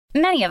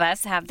Many of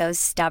us have those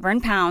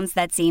stubborn pounds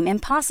that seem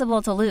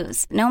impossible to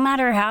lose, no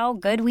matter how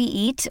good we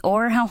eat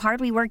or how hard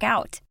we work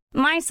out.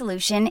 My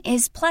solution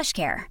is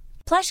PlushCare.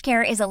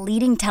 PlushCare is a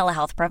leading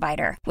telehealth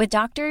provider with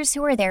doctors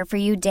who are there for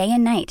you day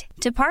and night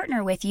to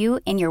partner with you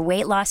in your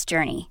weight loss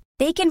journey.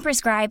 They can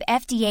prescribe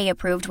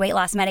FDA-approved weight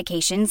loss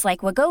medications like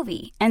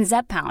Wegovy and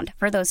Zepbound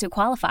for those who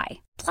qualify.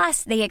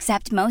 Plus, they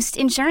accept most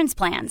insurance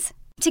plans.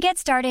 To get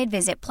started,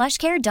 visit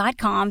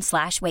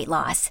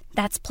plushcare.com/weightloss.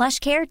 That's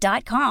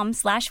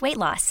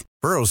plushcare.com/weightloss.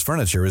 Burrow's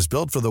furniture is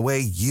built for the way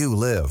you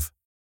live.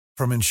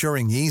 From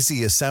ensuring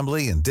easy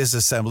assembly and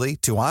disassembly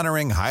to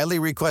honoring highly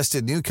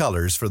requested new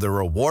colors for their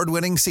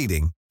award-winning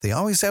seating, they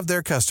always have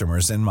their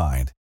customers in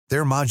mind.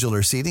 Their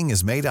modular seating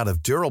is made out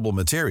of durable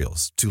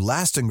materials to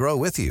last and grow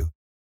with you.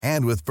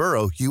 And with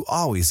Burrow, you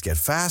always get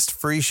fast,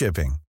 free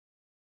shipping.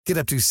 Get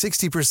up to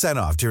 60%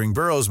 off during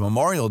Burrow's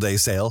Memorial Day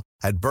sale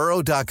at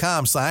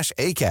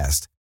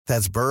burrow.com/ACAST.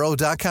 That's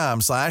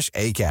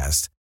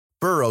burrow.com/ACAST.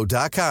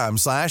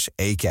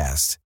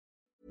 burrow.com/ACAST.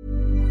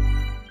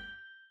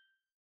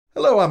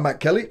 Hello, I'm Matt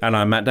Kelly. And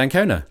I'm Matt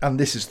Dancona. And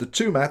this is the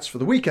Two Matts for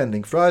the week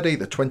ending Friday,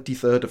 the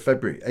 23rd of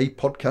February, a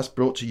podcast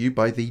brought to you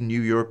by the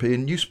New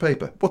European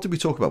newspaper. What did we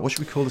talk about? What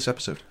should we call this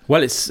episode?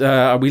 Well, it's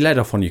we led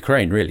off on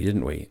Ukraine, really,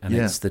 didn't we? And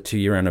it's the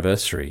 2-year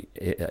anniversary.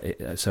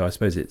 So I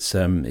suppose it's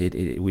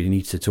we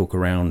need to talk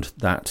around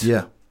that.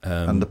 Yeah,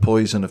 and the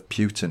poison of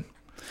Putin.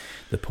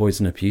 The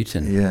poison of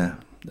Putin. Yeah.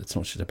 That's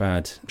not so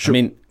bad. Sure.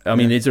 I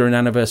mean, is there an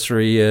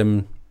anniversary,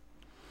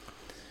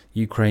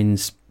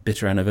 Ukraine's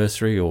bitter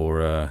anniversary,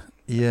 or...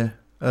 Yeah.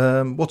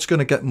 What's going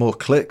to get more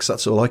clicks?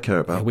 That's all I care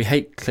about. We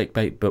hate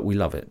clickbait, but we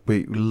love it.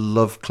 We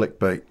love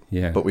clickbait,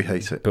 but we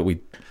hate it. But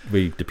we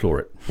deplore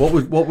it. What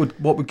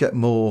would get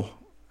more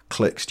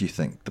clicks, do you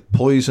think? The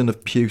poison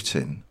of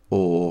Putin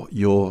or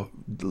your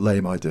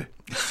lame idea?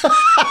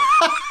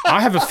 I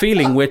have a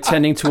feeling we're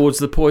tending towards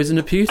the poison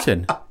of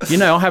Putin. You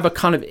know, I have a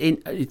kind of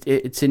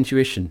it's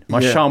intuition,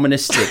 my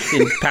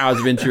shamanistic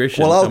powers of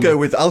intuition. Well, I'll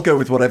go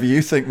with whatever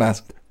you think,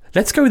 Matt.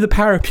 Let's go with the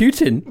power of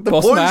Putin. The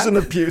poison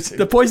of Putin.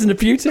 The poison of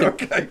Putin.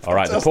 Okay. All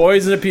right, the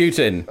poison of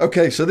Putin.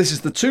 Okay, so this is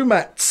the Two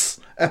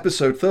Matts,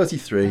 episode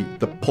 33,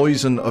 The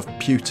Poison of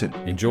Putin.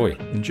 Enjoy.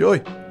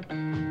 Enjoy.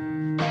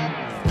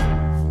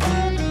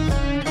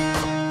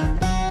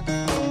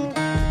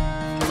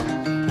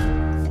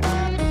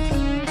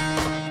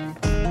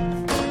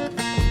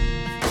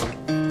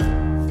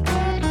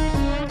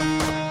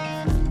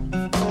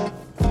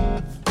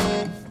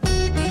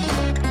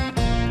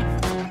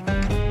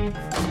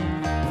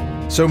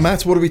 So,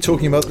 Matt, what are we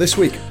talking about this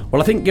week?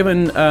 Well, I think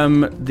given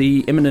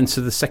the imminence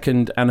of the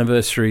second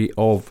anniversary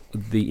of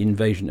the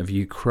invasion of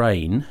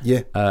Ukraine,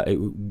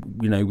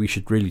 we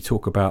should really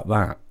talk about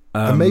that.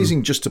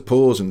 Amazing just to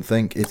pause and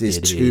think it is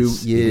 2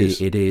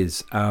 years. It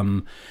is.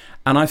 And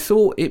I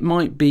thought it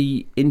might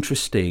be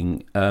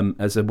interesting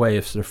as a way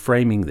of sort of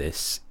framing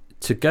this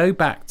to go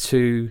back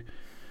to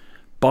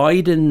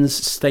Biden's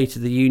State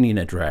of the Union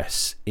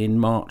address in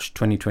March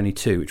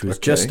 2022, which was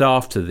just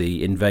after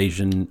the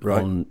invasion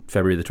on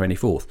February the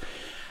 24th.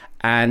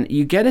 And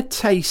you get a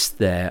taste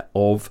there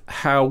of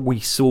how we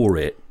saw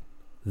it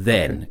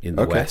then in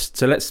the West.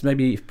 So let's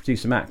maybe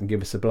producer Matt can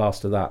give us a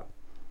blast of that.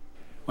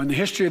 When the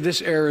history of this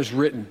era is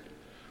written,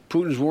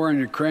 Putin's war in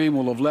Ukraine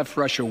will have left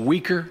Russia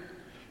weaker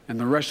and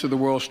the rest of the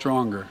world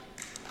stronger.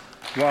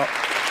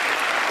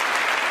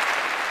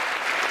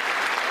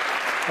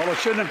 Well, it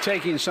shouldn't have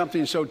taken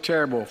something so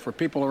terrible for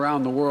people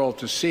around the world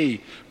to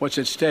see what's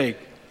at stake.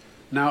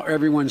 Now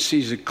everyone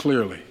sees it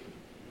clearly.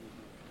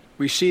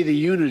 We see the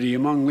unity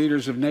among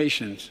leaders of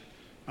nations,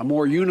 a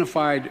more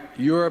unified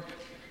Europe,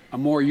 a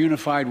more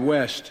unified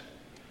West.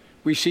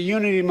 We see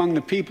unity among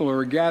the people who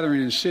are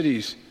gathering in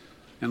cities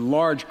and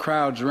large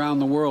crowds around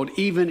the world,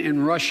 even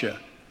in Russia,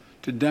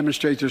 to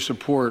demonstrate their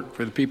support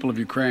for the people of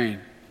Ukraine.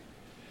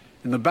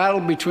 In the battle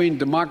between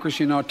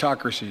democracy and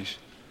autocracies,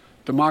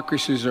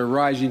 democracies are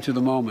rising to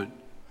the moment.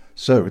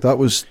 So that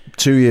was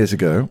 2 years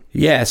ago.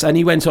 Yes, and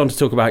he went on to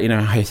talk about,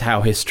 how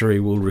history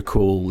will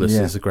recall this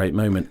as a great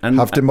moment. And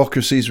have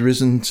democracies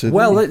risen to?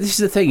 Well, this is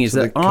the thing: is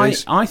that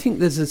I think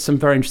there's some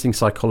very interesting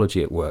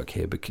psychology at work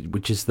here,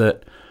 which is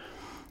that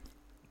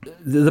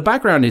the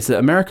background is that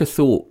America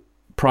thought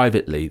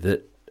privately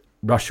that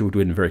Russia would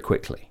win very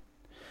quickly,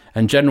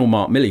 and General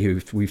Mark Milley,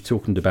 who we've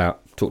talked about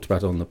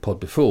on the pod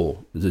before,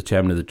 the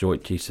chairman of the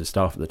Joint Chiefs of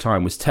Staff at the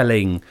time, was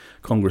telling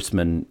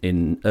congressmen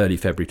in early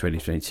February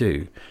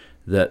 2022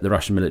 that the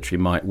Russian military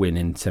might win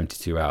in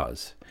 72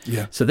 hours.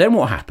 Yeah. So then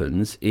what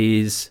happens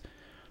is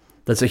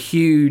there's a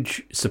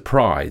huge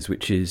surprise,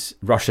 which is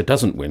Russia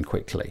doesn't win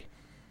quickly.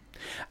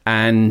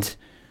 And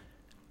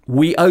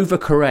we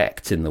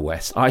overcorrect in the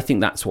West. I think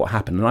that's what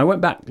happened. And I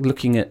went back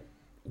looking at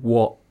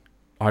what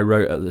I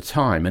wrote at the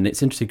time, and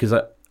it's interesting because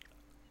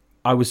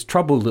I was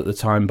troubled at the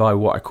time by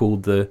what I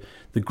called the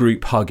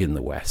group hug in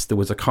the West. There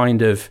was a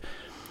kind of,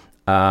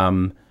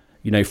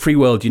 free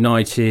world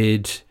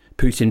united,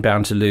 Putin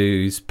bound to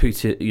lose,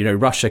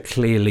 Russia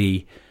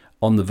clearly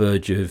on the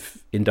verge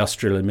of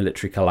industrial and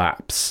military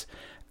collapse,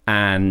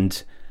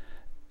 and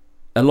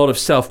a lot of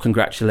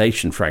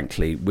self-congratulation,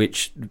 frankly,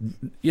 which,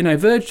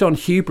 verged on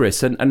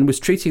hubris and was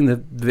treating the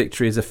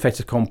victory as a fait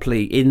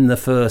accompli in the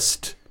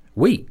first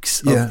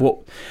weeks of what.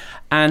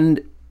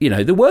 And,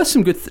 there were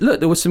some good...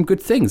 there were some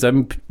good things.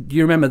 Do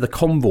you remember the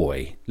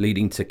convoy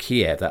leading to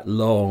Kiev, that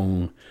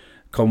long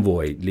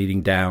convoy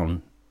leading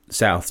down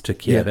south to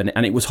Kiev,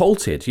 and it was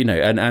halted,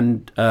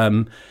 and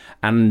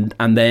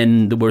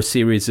then there were a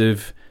series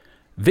of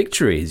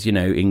victories,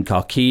 in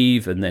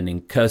Kharkiv and then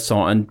in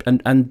Kherson,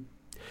 and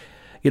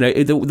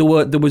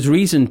there was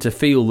reason to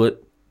feel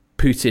that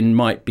Putin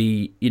might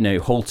be,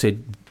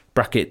 halted,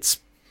 brackets,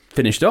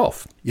 finished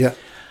off. Yeah.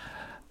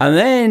 And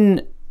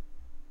then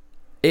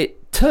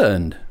it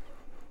turned,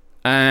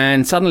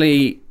 and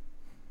suddenly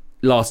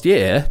last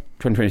year,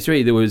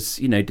 2023, there was,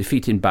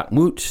 defeat in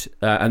Bakhmut,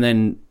 and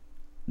then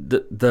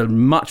the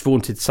much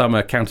vaunted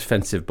summer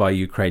counteroffensive by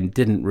Ukraine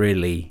didn't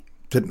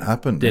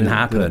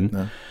happen.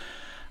 No.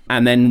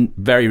 And then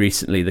very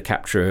recently, the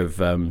capture of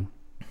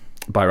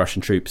by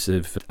Russian troops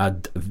of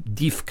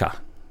Avdiivka.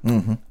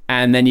 Mm-hmm.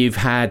 And then you've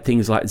had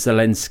things like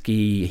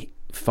Zelensky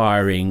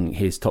firing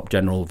his top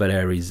general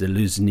Valery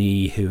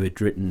Zaluzhny, who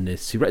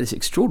wrote this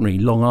extraordinary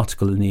long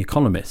article in The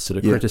Economist, sort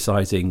of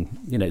criticising,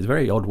 it's a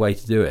very odd way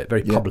to do it,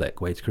 very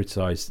public way to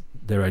criticise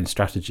their own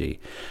strategy.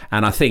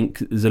 And I think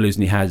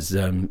Zaluzhny has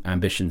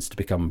ambitions to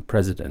become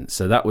president.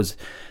 So that was,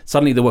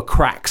 suddenly there were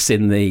cracks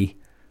in the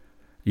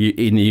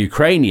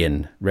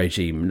Ukrainian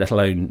regime, let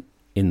alone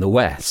in the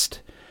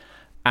West.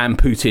 And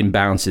Putin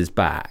bounces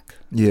back.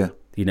 Yeah.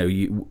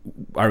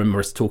 I remember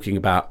us talking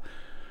about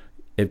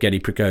Evgeny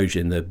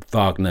Prigozhin, the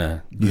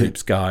Wagner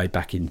Group's guy,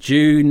 back in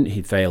June.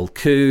 He failed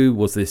coup.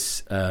 Was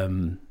this...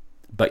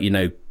 but,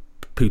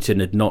 Putin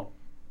had not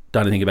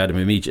done anything about him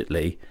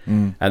immediately.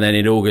 And then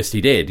in August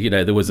he did.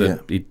 There was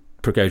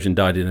Prigozhin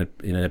died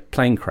in a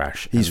plane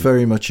crash. He's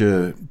very much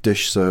a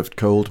dish-served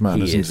cold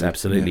man, isn't he? He is,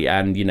 absolutely. Yeah.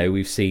 And,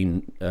 we've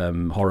seen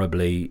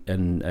horribly,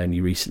 and only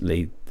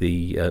recently,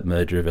 the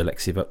murder of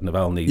Alexei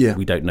Navalny. Yeah.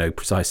 We don't know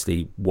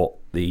precisely what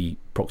the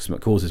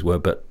proximate causes were,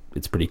 but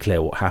it's pretty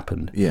clear what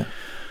happened. Yeah.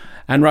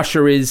 And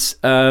Russia is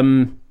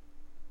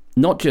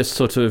not just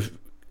sort of,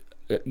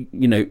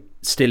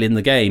 still in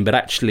the game, but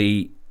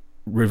actually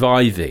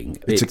reviving.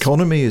 Its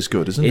economy is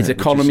good, isn't it? Its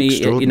economy,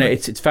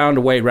 it's found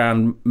a way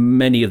around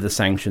many of the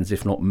sanctions,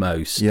 if not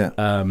most.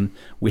 Yeah.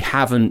 We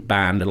haven't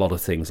banned a lot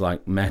of things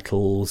like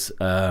metals.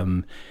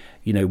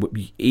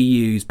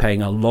 EU's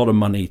paying a lot of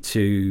money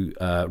to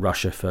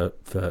Russia for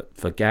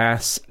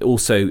gas.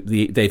 Also,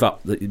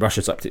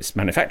 Russia's upped its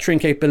manufacturing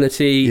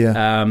capability.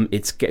 Yeah.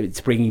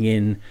 It's bringing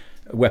in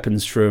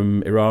weapons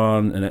from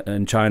Iran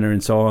and China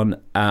and so on.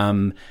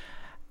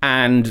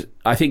 And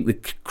I think the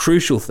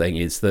crucial thing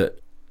is that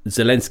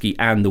Zelensky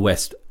and the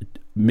West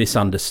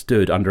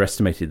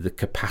underestimated the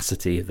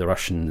capacity of the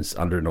Russians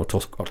under an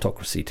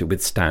autocracy to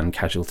withstand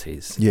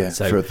casualties. Yeah,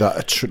 so for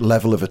that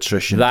level of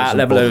attrition. That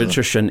level of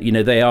attrition,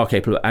 they are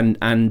capable. And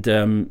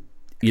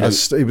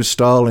as it was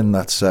Stalin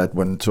that said,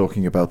 when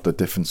talking about the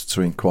difference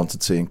between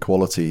quantity and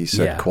quality, he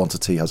said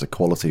quantity has a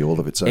quality all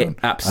of its own.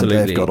 Absolutely.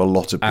 And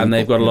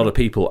they've got a lot of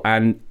people.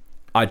 And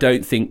I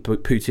don't think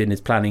Putin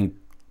is planning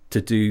to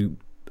do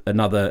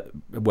another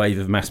wave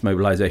of mass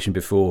mobilization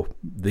before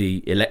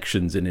the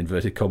elections, in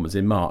inverted commas,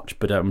 in March,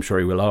 but I'm sure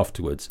he will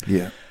afterwards.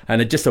 Yeah.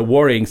 And just a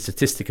worrying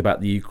statistic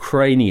about the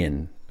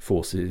Ukrainian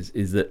forces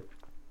is that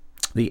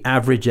the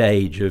average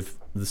age of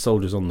the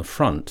soldiers on the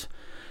front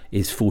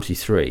is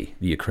 43,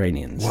 the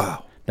Ukrainians.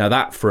 Wow. Now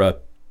that for a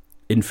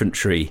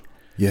infantry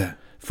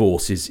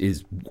force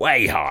is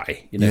way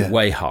high,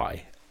 way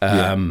high.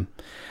 And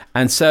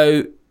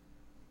so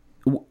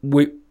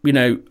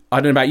I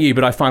don't know about you,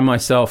 but I find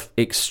myself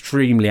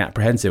extremely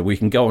apprehensive. We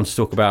can go on to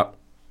talk about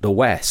the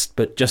West,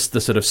 but just the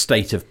sort of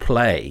state of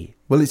play.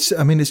 Well, it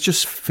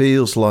just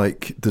feels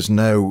like there's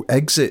no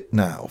exit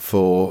now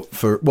for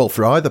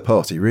either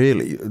party,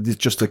 really. It's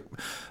just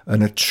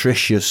an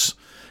atrocious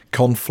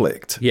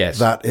conflict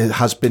that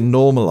has been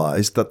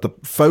normalised, that the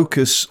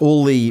focus,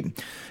 all the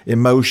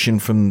emotion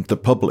from the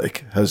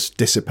public has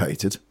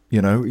dissipated.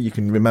 You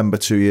can remember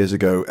 2 years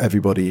ago,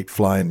 everybody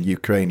flying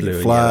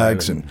Ukrainian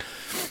flags and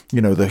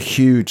the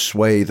huge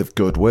swathe of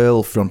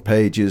goodwill, front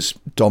pages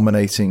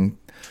dominating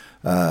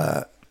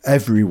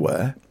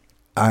everywhere,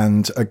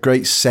 and a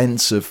great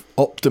sense of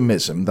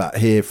optimism that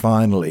here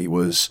finally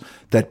was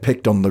they'd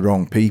picked on the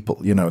wrong people,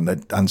 and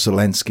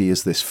Zelensky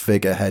is this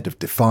figurehead of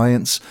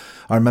defiance.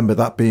 I remember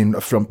that being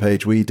a front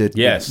page we did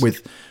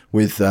with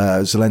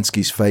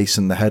Zelensky's face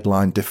and the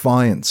headline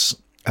 "Defiance."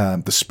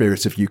 The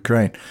spirit of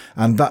Ukraine,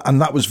 and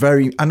that was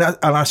very, and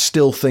I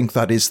still think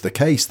that is the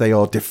case. They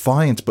are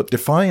defiant, but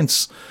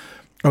defiance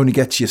only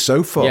gets you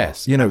so far.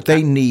 Yes,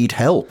 they need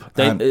help.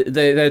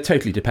 They're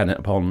totally dependent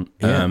upon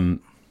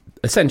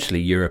essentially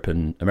Europe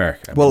and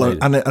America. Well,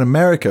 and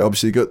America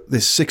obviously got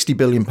this £60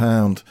 billion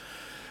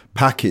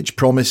package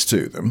promised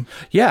to them.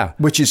 Yeah,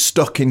 which is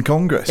stuck in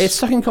Congress. It's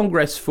stuck in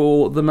Congress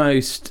for the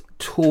most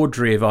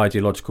tawdry of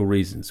ideological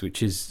reasons,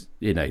 which is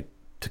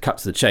to cut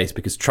to the chase,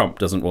 because Trump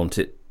doesn't want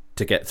it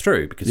to get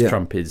through, because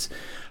Trump is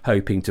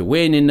hoping to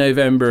win in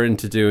November and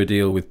to do a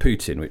deal with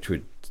Putin, which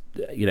would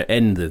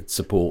end the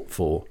support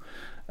for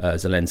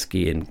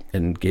Zelensky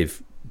and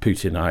give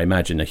Putin, I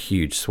imagine, a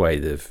huge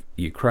swathe of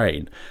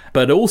Ukraine.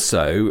 But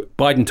also,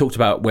 Biden talked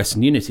about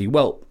Western unity.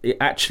 Well,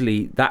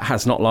 actually, that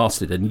has not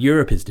lasted, and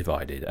Europe is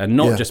divided, and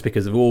not just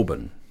because of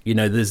Orban.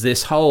 There's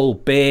this whole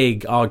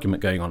big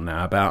argument going on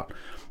now about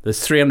there's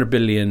 $300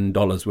 billion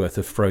worth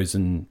of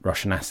frozen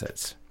Russian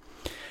assets.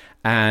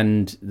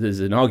 And there's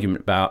an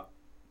argument about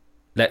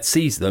let's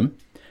seize them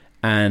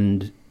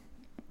and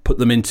put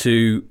them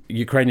into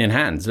Ukrainian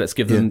hands. Let's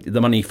give them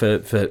the money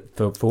for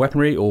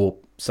weaponry, or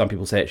some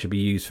people say it should be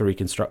used for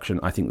reconstruction.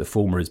 I think the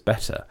former is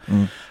better.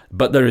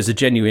 But there is a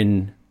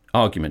genuine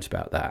argument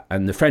about that.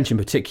 And the French in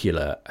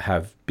particular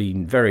have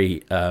been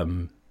very,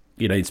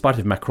 in spite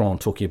of Macron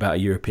talking about a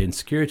European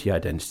security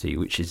identity,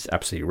 which is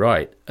absolutely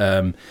right,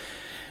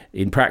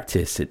 in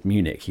practice at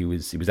Munich he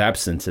was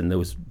absent, and there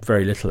was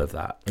very little of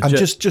that. And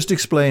just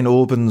explain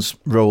Orban's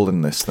role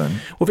in this then.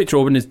 Well, Viktor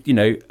Orban is,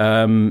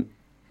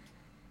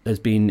 has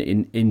been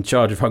in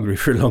charge of Hungary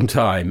for a long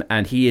time,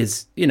 and he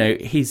is,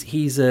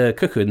 he's a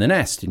cuckoo in the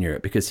nest in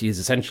Europe, because he is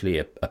essentially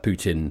a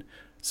Putin.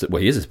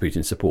 Well, he is a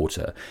Putin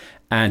supporter,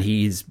 and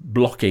he's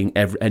blocking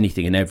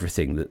anything and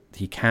everything that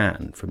he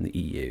can from the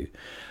EU.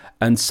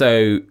 And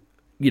so,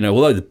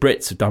 although the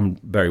Brits have done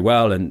very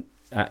well and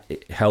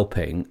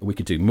helping, we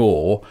could do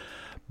more.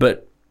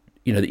 But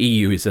the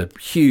EU is a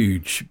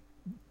huge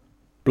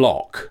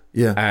bloc,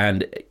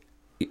 and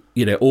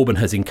Orban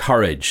has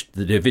encouraged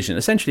the division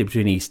essentially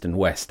between East and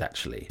West,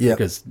 actually,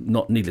 because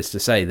not needless to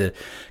say, the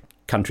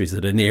countries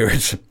that are nearer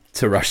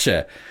to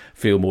Russia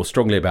feel more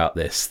strongly about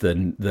this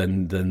than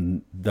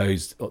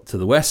those to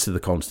the west of the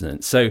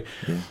continent. So,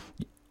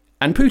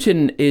 and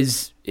Putin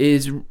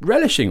is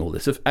relishing all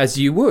this, as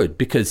you would,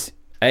 because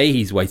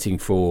he's waiting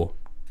for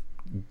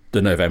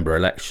the November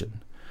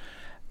election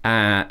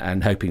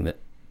and hoping that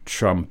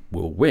Trump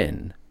will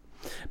win.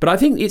 But I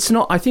think it's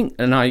not. I think,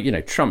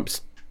 and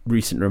Trump's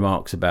recent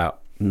remarks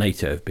about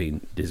NATO have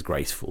been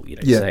disgraceful.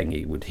 Saying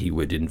he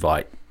would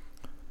invite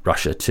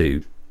Russia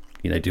to,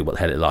 do what the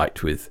hell it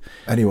liked with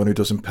anyone who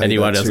doesn't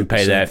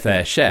pay their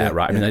fair share.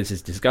 Right? I mean, this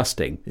is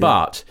disgusting.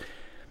 But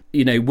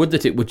would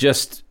that it would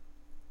just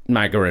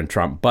MAGA and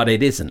Trump, but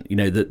it isn't.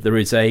 That there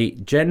is a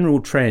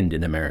general trend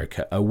in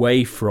America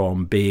away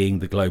from being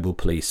the global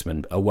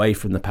policeman, away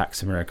from the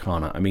Pax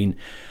Americana. I mean,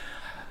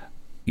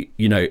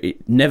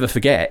 never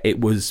forget,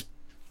 it was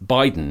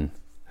Biden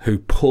who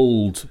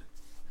pulled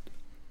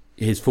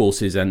his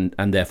forces and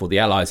therefore the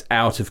Allies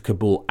out of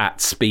Kabul at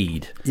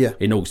speed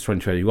in August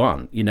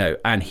 2021.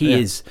 And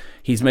he's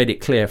made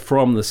it clear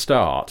from the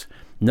start,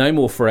 no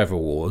more forever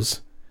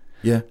wars.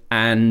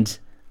 And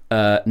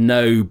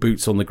no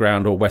boots on the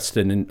ground or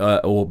Western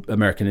or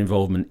American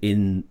involvement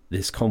in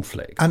this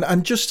conflict.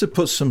 And just to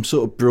put some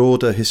sort of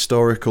broader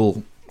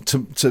historical,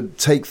 to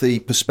take the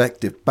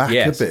perspective back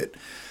a bit,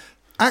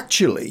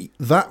 actually,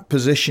 that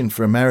position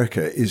for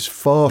America is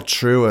far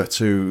truer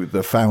to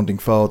the founding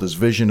fathers'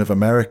 vision of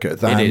America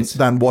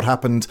than what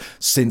happened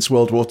since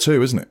World War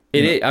II, isn't it?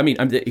 It is. I mean,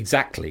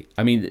 exactly.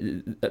 I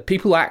mean,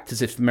 people act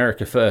as if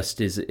America First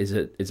is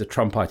a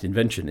Trumpite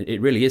invention. It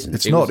really isn't.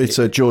 It's not. It's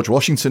a George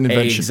Washington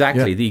invention.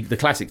 Exactly. Yeah. The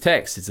classic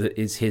text is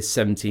his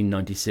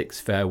 1796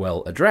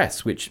 farewell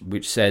address, which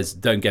says,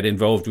 "Don't get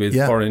involved with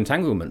foreign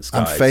entanglements,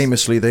 guys." And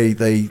famously,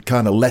 they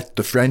kind of let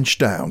the French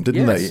down,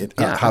 didn't they?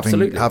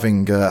 Absolutely.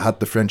 Having had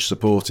the French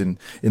support in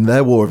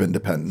their war of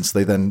independence,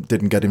 they then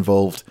didn't get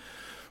involved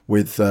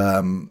with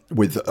a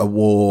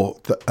war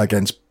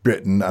against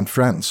Britain and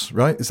France,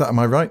 right? Am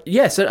I right?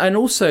 Yes, and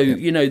also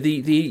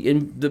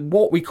the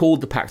what we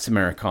called the Pax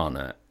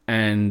Americana,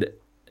 and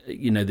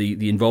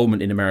the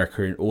involvement in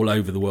America all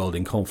over the world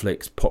in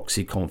conflicts,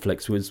 proxy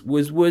conflicts,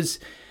 was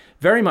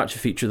very much a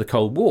feature of the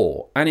Cold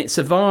War, and it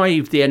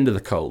survived the end of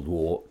the Cold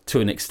War to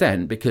an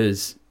extent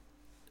because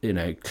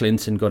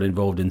Clinton got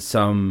involved in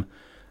some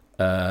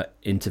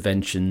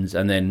interventions,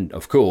 and then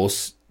of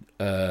course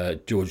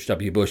George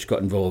W. Bush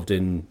got involved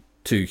in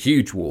 2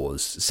 huge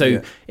wars.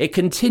 So it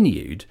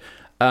continued,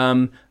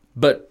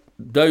 but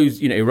those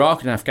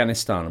Iraq and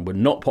Afghanistan were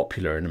not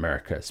popular in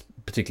America,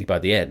 particularly by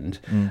the end.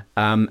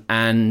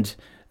 And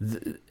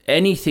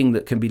anything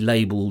that can be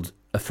labelled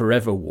a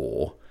forever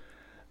war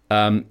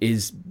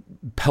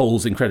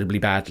polls incredibly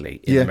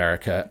badly in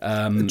America.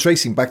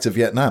 Tracing back to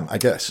Vietnam, I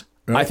guess.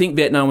 Right? I think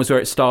Vietnam was where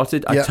it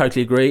started. I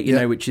totally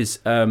agree. Which is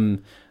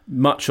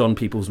much on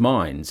people's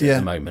minds at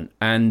the moment,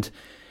 and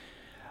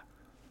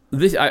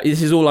this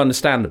is all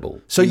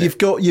understandable. So you've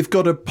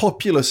got a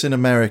populace in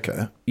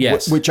America,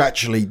 which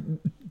actually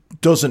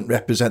doesn't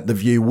represent the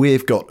view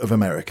we've got of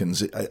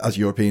Americans as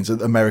Europeans.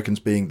 Americans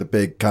being the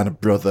big kind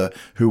of brother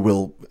who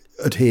will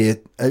adhere,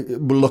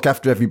 will look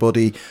after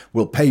everybody,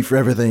 will pay for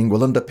everything, will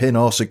underpin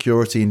our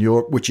security in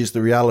Europe, which is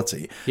the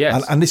reality.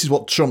 Yes. And this is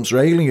what Trump's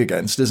railing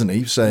against, isn't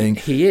he? Saying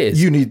he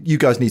is. You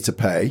guys need to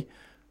pay.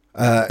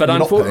 But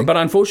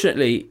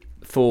unfortunately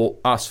for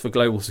us, for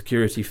global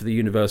security, for the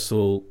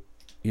universal,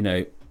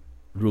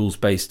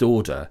 rules-based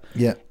order,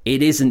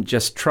 it isn't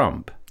just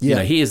Trump.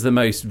 He is the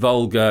most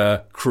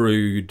vulgar,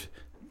 crude,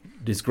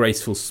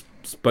 disgraceful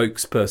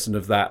spokesperson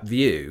of that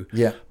view.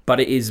 Yeah. But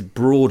it is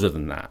broader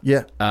than that.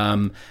 Yeah.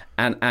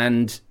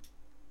 And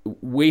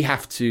we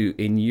have to,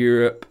 in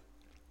Europe,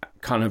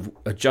 kind of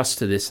adjust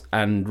to this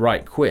and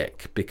right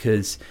quick,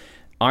 because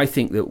I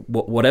think that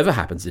whatever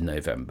happens in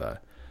November,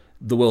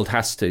 Europe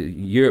has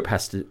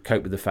to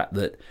cope with the fact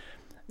that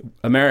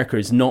America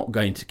is not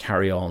going to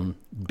carry on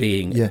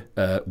being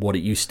what it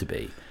used to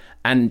be.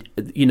 And,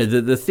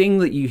 the thing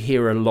that you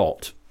hear a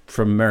lot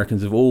from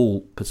Americans of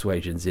all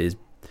persuasions is,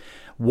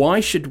 why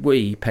should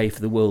we pay for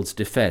the world's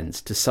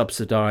defence to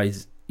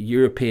subsidise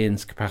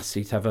Europeans'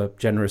 capacity to have a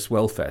generous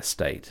welfare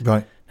state?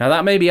 Right. Now,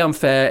 that may be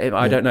unfair,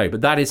 I don't know, but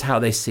that is how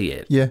they see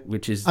it. Yeah.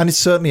 And it's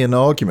certainly an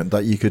argument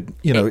that you could,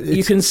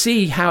 you can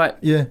see how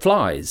it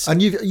flies.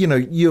 And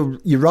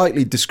you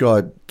rightly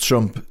described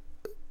Trump,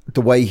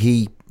 the way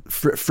he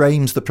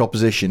frames the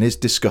proposition is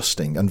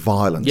disgusting and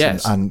violent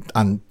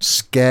and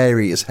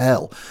scary as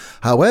hell.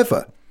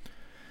 However,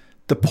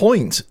 the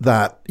point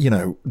that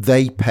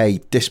they pay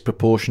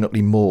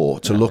disproportionately more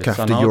to look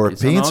after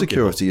European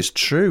security is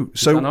true.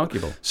 It's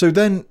unarguable. So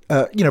then,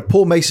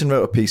 Paul Mason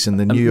wrote a piece in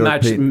the New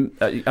European.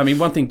 I mean,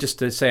 one thing just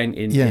to say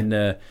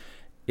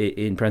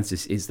in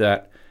parenthesis is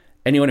that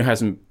anyone who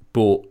hasn't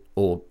bought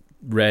or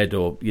read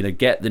or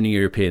get the New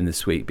European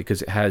this week,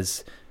 because it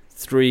has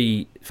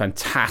 3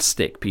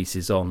 fantastic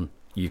pieces on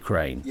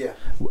Ukraine. Yeah.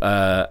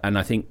 And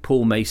I think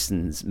Paul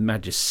Mason's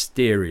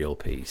magisterial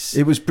piece.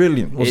 It was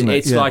brilliant, wasn't it?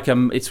 It's like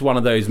it's one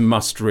of those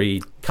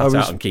must-read, cut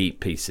out and keep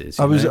pieces.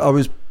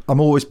 I'm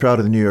always proud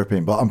of the New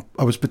European, but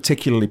I was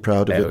particularly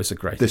proud of it was a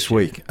great this issue.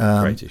 week.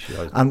 Great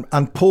issue.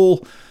 And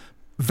Paul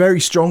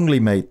very strongly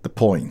made the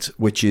point,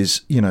 which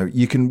is,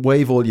 you can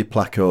wave all your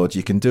placards,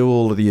 you can do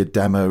all of your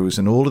demos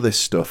and all of this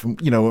stuff,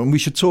 and we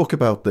should talk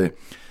about the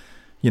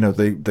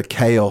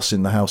chaos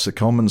in the House of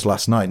Commons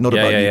last night, not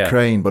about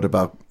Ukraine, but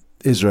about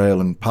Israel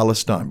and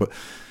Palestine. But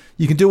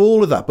you can do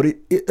all of that. But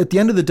at the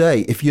end of the day,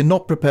 if you're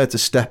not prepared to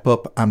step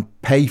up and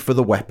pay for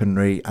the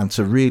weaponry and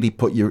to really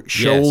put your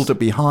shoulder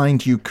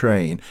behind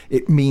Ukraine,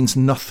 it means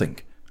nothing.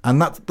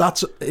 And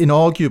that's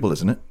inarguable,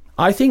 isn't it?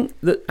 I think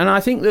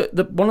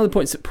that one of the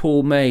points that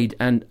Paul made,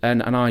 and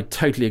I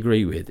totally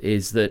agree with,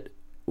 is that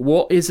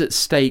what is at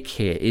stake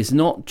here is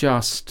not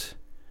just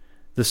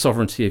the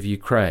sovereignty of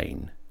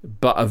Ukraine,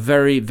 but a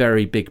very,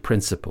 very big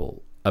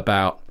principle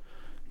about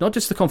not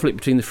just the conflict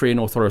between the free and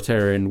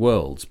authoritarian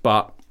worlds,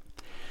 but,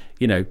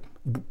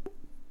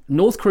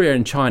 North Korea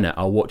and China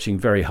are watching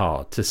very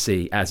hard to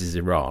see, as is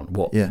Iran,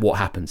 what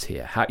happens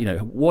here. How,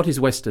 what is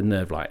Western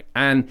nerve like?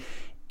 And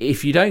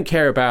if you don't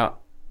care about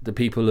the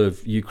people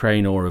of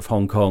Ukraine or of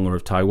Hong Kong or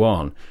of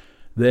Taiwan,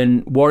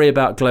 then worry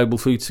about global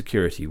food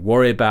security,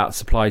 worry about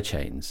supply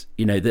chains,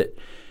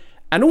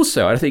 and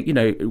also I think,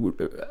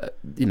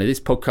 this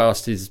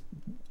podcast is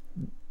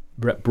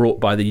brought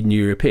by the New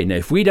European. Now,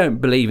 if we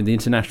don't believe in the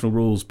international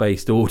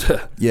rules-based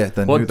order,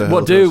 then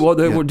what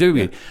do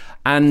we?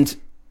 And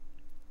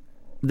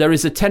there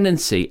is a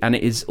tendency, and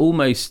it is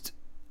almost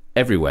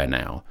everywhere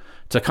now,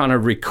 to kind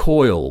of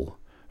recoil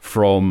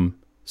from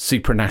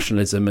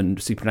supranationalism and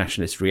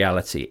supranationalist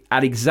reality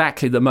at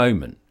exactly the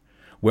moment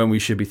when we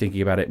should be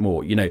thinking about it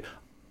more.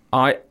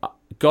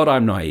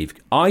 I'm naive.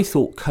 I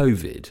thought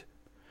COVID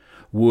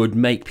would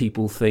make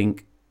people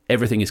think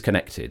everything is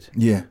connected.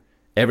 Yeah.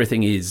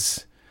 Everything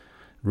is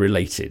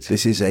related.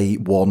 This is a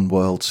one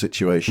world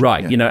situation.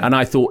 Right. And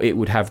I thought it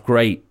would have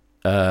great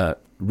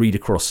read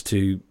across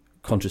to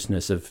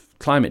consciousness of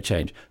climate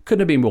change. Couldn't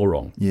have been more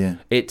wrong. Yeah.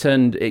 It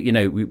turned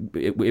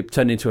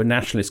into a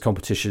nationalist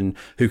competition,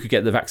 who could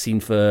get the vaccine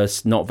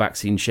first, not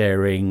vaccine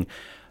sharing.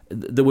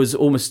 There was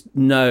almost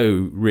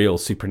no real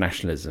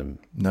supranationalism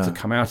to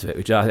come out of it,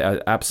 which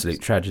is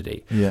absolute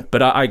tragedy. Yeah.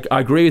 But I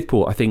agree with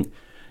Paul. I think,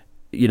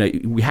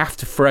 we have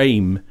to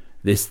frame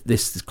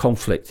this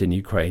conflict in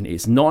Ukraine.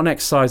 It's not an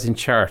exercise in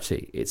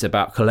charity. It's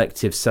about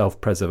collective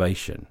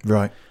self-preservation.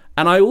 Right.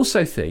 And I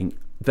also think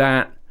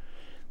that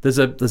there's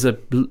a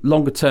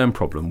longer term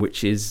problem,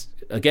 which is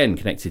again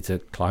connected to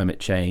climate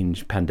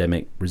change,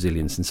 pandemic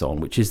resilience, and so on,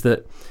 which is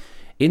that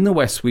in the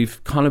West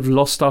we've kind of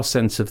lost our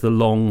sense of the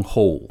long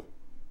haul.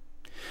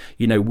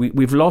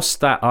 We've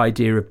lost that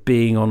idea of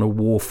being on a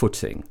war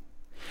footing.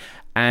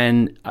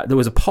 And there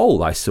was a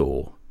poll I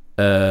saw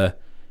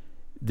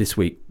this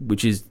week,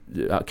 which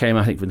came,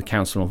 I think, from the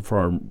Council on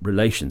Foreign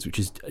Relations, which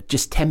is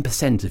just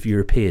 10% of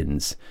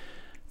Europeans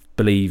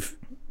believe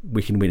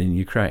we can win in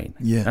Ukraine.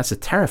 Yeah. That's a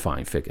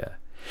terrifying figure.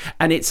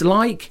 And it's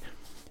like,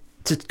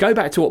 to go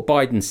back to what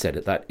Biden said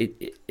at that,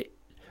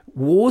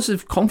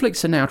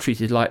 conflicts are now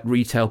treated like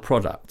retail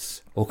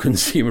products or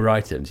consumer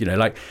items.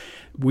 Like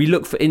we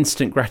look for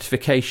instant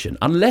gratification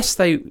unless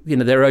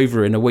they're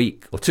over in a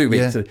week or 2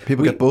 weeks. Yeah.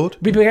 People get bored.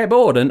 People get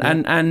bored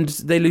and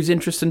they lose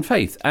interest and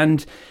faith.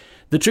 And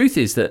the truth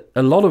is that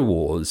a lot of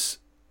wars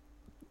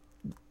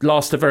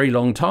last a very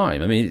long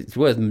time. I mean, it's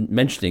worth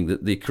mentioning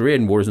that the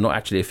Korean War is not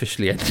actually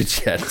officially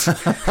ended yet.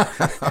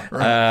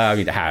 Right.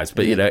 It has,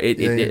 but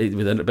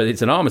but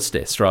it's an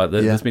armistice, right?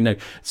 There's been no.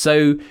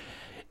 So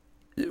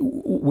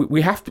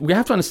we have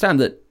to understand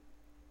that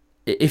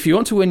if you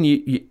want to win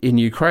in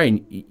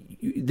Ukraine,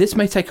 this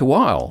may take a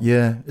while.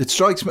 Yeah, it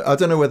strikes me. I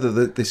don't know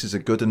whether this is a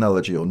good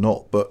analogy or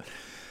not, but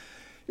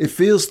it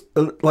feels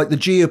like the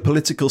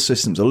geopolitical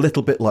system's a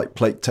little bit like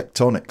plate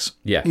tectonics.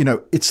 Yeah.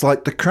 It's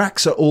like the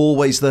cracks are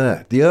always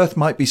there. The Earth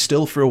might be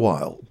still for a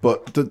while,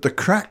 but the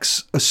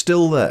cracks are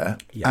still there,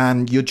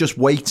 and you're just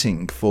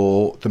waiting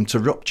for them to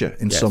rupture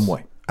in some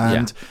way.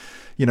 And,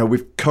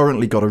 we've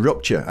currently got a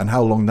rupture, and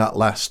how long that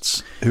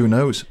lasts, who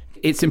knows?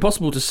 It's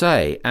impossible to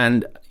say.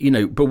 And,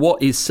 but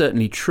what is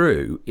certainly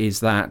true is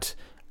that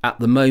at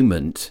the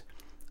moment,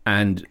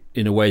 and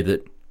in a way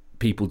that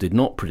people did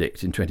not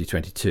predict in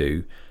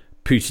 2022,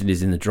 Putin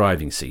is in the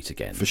driving seat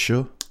again. For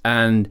sure.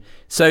 And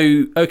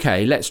so,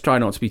 okay, let's try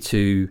not to be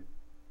too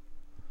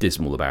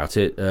dismal about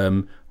it.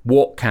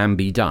 What can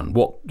be done?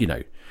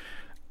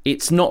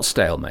 It's not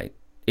stalemate.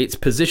 It's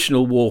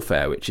positional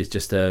warfare, which is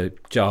just a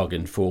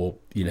jargon for,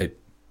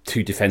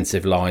 two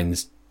defensive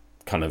lines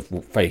kind of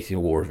facing a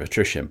war of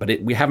attrition.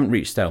 But we haven't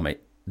reached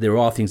stalemate. There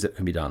are things that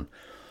can be done.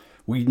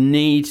 We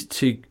need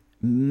to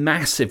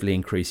massively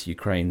increase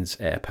Ukraine's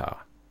air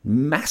power.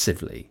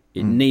 Massively.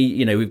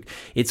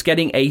 It's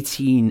getting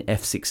 18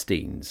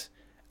 F-16s,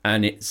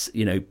 and it's,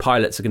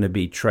 pilots are going to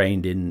be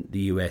trained in the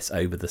US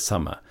over the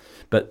summer,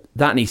 but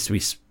that needs to be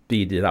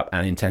speeded up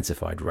and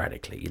intensified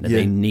radically.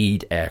 They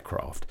need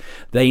aircraft,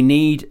 they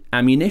need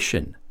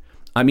ammunition.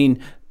 I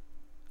mean,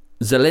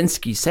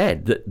 Zelensky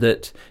said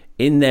that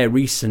in their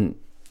recent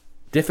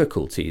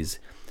difficulties,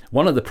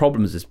 one of the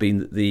problems has been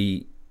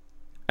that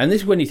and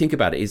this, when you think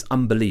about it, is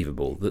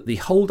unbelievable, that the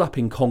hold up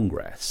in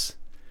Congress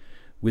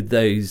with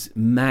those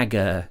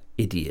MAGA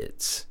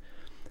idiots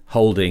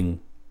holding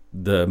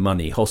the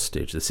money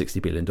hostage, the $60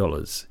 billion,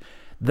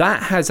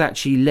 that has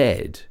actually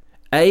led,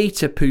 A,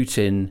 to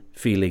Putin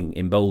feeling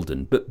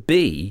emboldened, but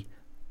B,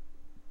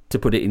 to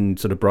put it in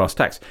sort of brass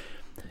tacks,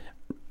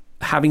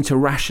 having to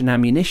ration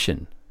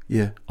ammunition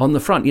on the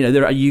front.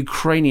 There are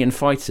Ukrainian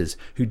fighters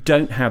who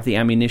don't have the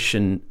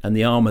ammunition and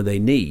the armour they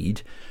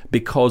need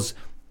because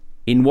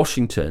in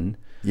Washington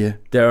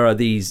there are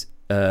these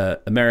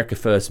America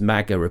First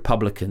MAGA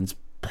Republicans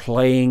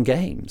playing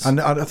games. And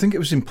I think it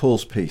was in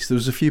Paul's piece. There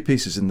was a few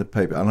pieces in the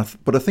paper,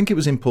 but I think it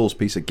was in Paul's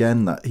piece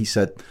again that he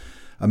said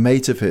a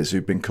mate of his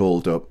who'd been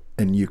called up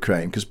in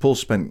Ukraine, because Paul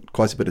spent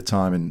quite a bit of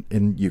time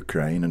in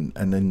Ukraine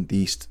and in the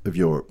east of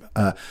Europe,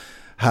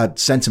 had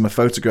sent him a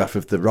photograph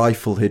of the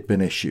rifle he'd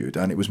been issued,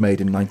 and it was made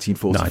in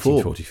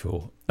 1944.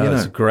 1944.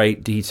 That's a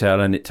great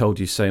detail, and it told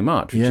you so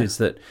much, which is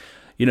that,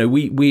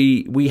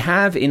 we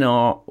have in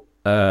our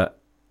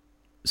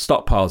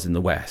stockpiles in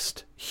the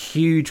West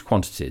huge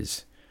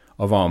quantities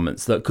of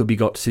armaments that could be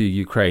got to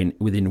Ukraine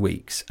within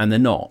weeks, and they're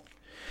not.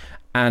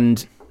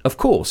 And of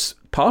course,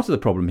 part of the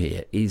problem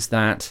here is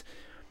that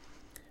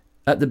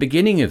at the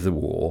beginning of the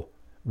war,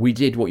 we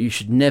did what you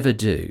should never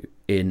do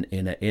in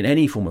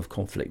any form of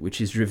conflict,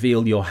 which is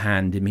reveal your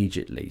hand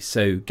immediately.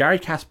 So Gary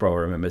Kasparov,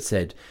 I remember,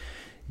 said,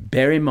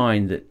 bear in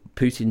mind that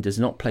Putin does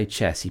not play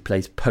chess, he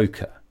plays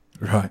poker.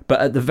 Right. But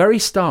at the very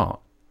start,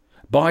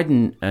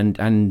 Biden and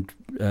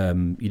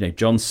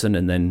Johnson,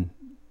 and then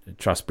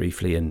Truss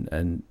briefly,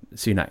 and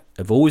Sunak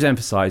have always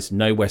emphasised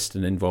no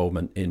Western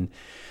involvement in,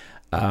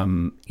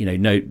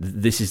 no,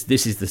 this is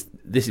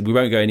we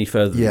won't go any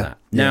further than that.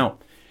 Now,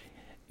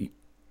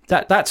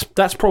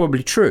 that's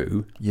probably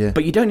true,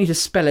 but you don't need to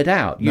spell it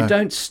out. You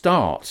don't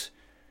start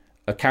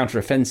a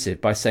counteroffensive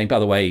by saying, by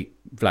the way,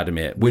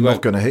 Vladimir, we're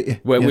not going to hit you.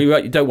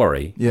 We don't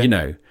worry,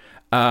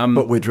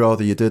 but we'd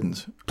rather you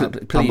didn't.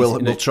 Please,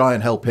 and we'll try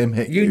and help him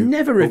hit you. You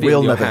never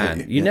reveal your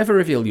hand. You never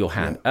reveal your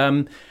hand.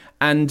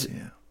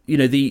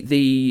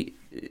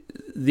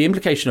 The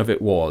implication of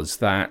it was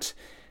that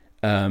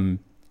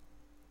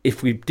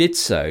if we did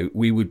so,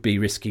 we would be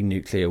risking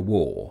nuclear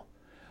war,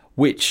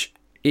 which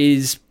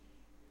is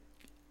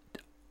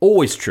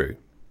always true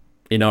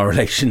in our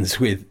relations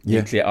with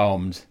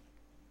nuclear-armed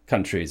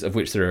countries, of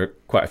which there are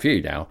quite a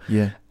few now.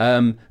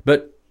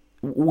 But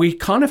we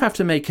kind of have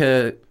to make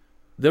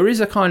there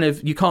is a kind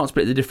of, you can't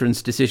split the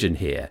difference decision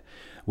here,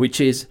 which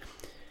is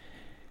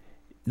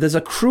there's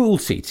a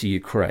cruelty to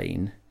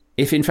Ukraine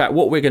if, in fact,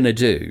 what we're going to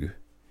do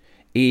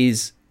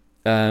is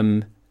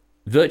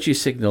virtue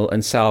signal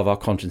and salve our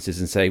consciences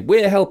and say,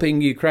 we're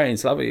helping Ukraine,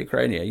 Slava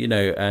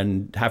Ukrainia,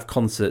 and have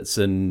concerts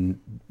and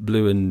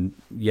blue and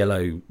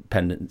yellow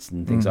pendants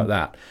and things like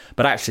that.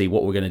 But actually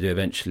what we're going to do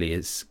eventually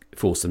is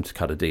force them to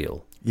cut a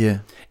deal. Yeah.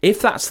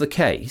 If that's the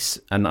case,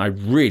 and I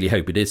really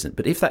hope it isn't,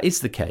 but if that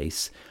is the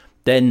case,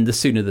 then the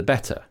sooner the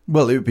better.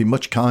 Well, it would be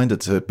much kinder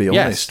to be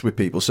honest with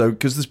people. So,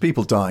 because there's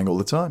people dying all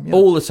the time.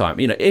 All the time.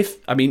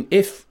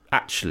 If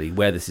actually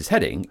where this is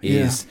heading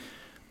is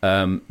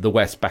the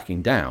West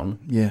backing down,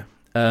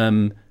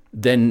 then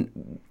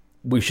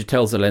we should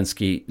tell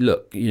Zelensky,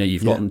 look,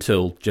 you've got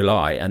until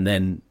July, and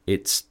then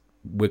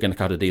we're going to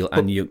cut a deal,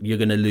 and you're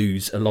going to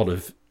lose a lot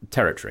of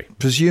territory.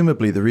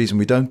 Presumably, the reason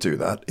we don't do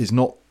that is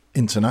not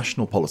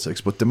international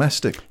politics, but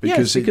domestic,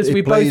 because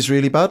it plays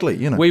really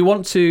badly. We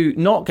want to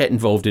not get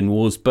involved in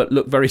wars, but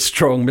look very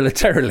strong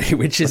militarily,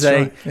 which is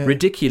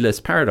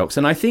ridiculous paradox.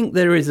 And I think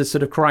there is a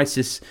sort of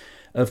crisis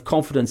of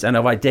confidence and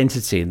of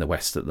identity in the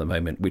West at the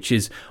moment, which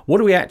is, what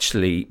do we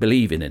actually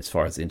believe in as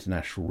far as the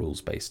international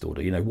rules-based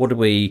order? What do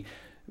we,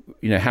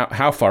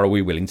 how far are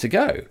we willing to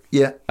go?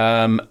 Yeah.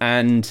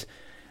 And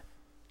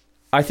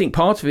I think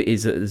part of it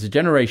is that there's a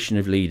generation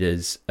of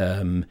leaders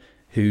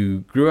who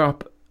grew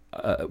up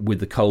with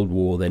the Cold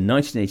War, then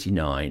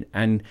 1989,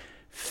 and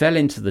fell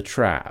into the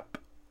trap.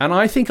 And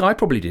I think I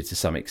probably did to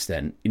some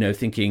extent,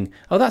 thinking,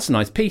 oh, that's a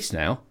nice peace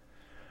now.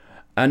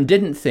 And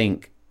didn't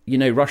think,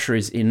 Russia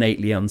is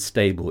innately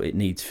unstable. It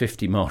needs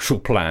 50 Marshall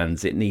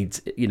Plans. It needs,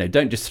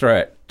 don't just throw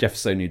at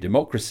Jeffersonian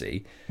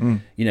democracy.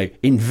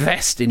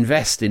 Invest, give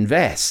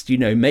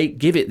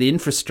it the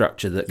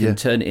infrastructure that can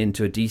turn it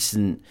into a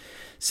decent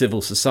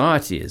civil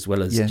society as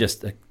well as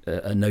just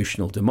a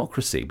notional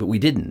democracy. But we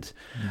didn't.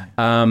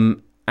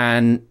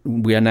 And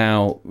we are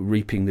now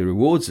reaping the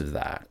rewards of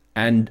that.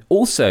 And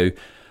also,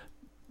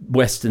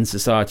 Western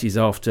societies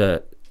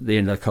after the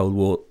end of the Cold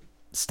War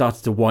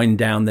started to wind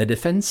down their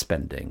defence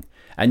spending.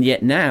 And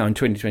yet now, in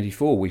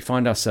 2024, we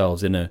find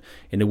ourselves in a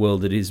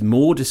world that is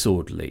more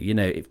disorderly,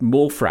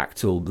 more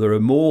fractal. There are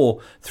more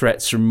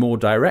threats from more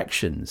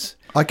directions.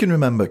 I can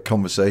remember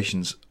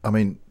conversations,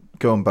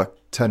 going back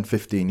 10,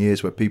 15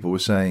 years, where people were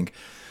saying,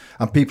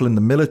 and people in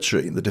the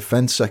military, the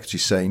defence secretary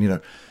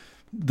saying,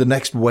 the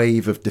next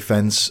wave of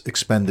defence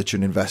expenditure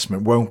and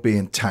investment won't be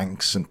in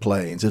tanks and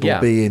planes. It'll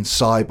be in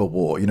cyber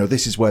war.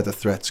 This is where the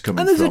threat's coming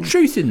from. And there's a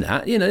truth in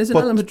that. There's an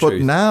element of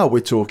truth. But now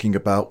we're talking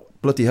about,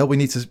 bloody hell, we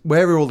need to...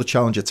 Where are all the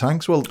Challenger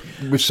tanks? Well,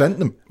 we've sent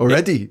them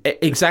already.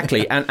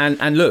 Exactly.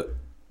 and look,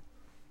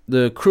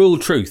 the cruel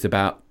truth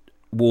about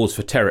wars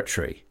for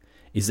territory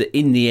is that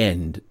in the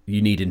end,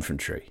 you need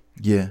infantry.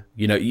 Yeah.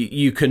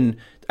 You can...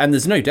 And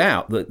there's no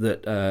doubt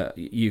that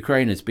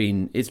Ukraine has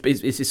been...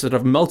 It's a sort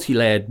of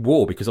multi-layered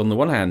war because on the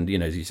one hand,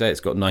 as you say, it's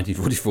got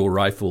 1944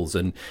 rifles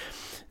and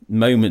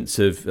moments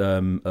of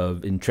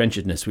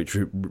entrenchedness which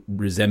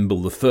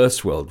resemble the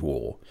First World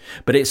War.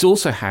 But it's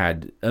also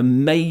had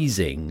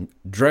amazing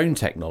drone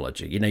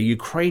technology.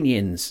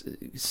 Ukrainians,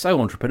 so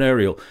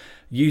entrepreneurial,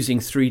 using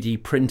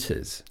 3D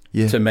printers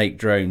to make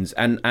drones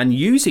and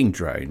using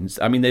drones.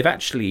 They've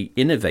actually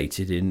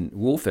innovated in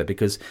warfare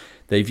because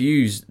they've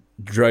used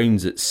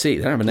drones at sea.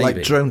 They don't have a navy.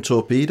 Like drone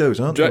torpedoes,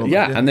 aren't they?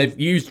 Yeah, and they've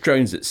used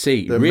drones at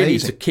sea. They're really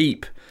amazing. To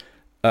keep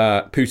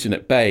Putin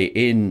at bay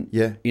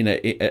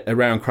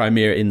around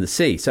Crimea in the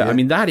sea. So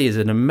that is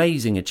an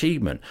amazing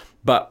achievement.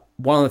 But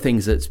one of the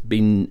things that's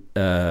been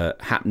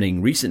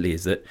happening recently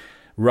is that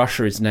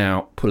Russia is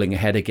now pulling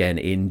ahead again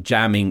in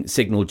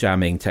signal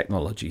jamming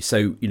technology.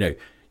 So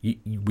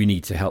we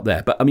need to help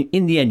there. But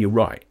in the end, you're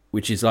right,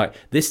 which is like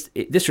this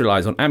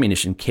relies on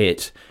ammunition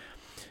kit,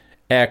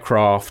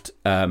 aircraft,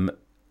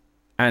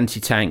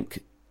 anti-tank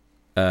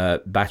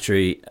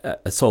battery,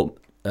 assault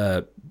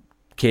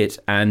kit,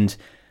 and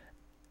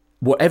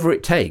whatever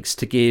it takes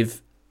to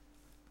give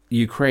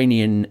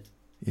Ukrainian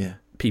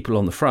people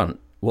on the front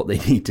what they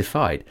need to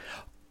fight,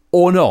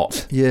 or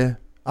not. Yeah.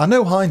 I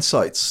know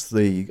hindsight's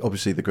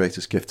obviously the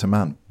greatest gift to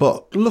man,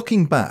 but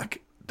looking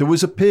back, there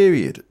was a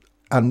period,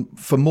 and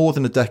for more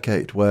than a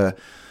decade, where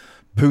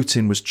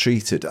Putin was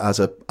treated as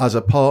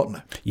a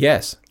partner.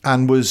 Yes.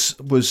 And was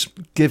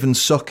given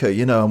succor,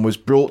 and was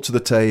brought to the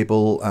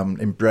table,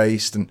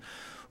 embraced, and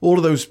all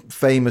of those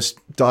famous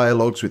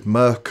dialogues with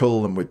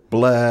Merkel and with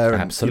Blair.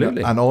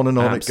 Absolutely. And on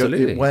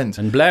Absolutely. It went.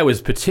 And Blair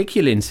was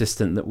particularly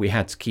insistent that we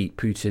had to keep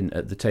Putin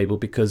at the table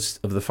because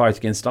of the fight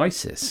against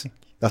ISIS.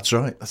 That's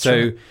right.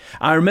 So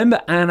I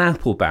remember Anne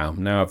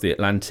Applebaum, now of The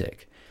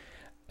Atlantic,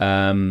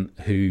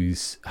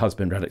 whose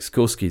husband Radek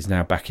Sikorski is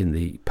now back in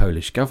the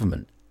Polish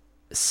government,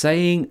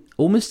 saying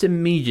almost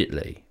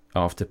immediately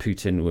after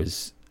Putin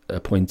was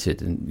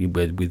appointed and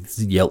with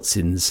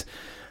Yeltsin's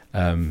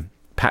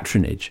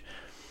patronage,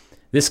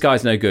 this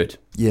guy's no good.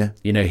 Yeah.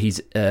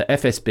 He's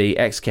FSB,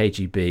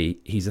 ex-KGB.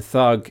 He's a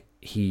thug.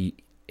 He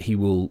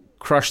will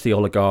crush the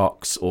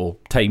oligarchs or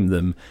tame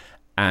them,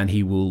 and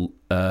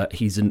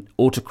he's an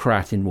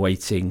autocrat in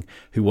waiting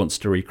who wants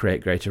to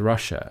recreate Greater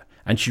Russia.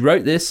 And she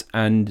wrote this,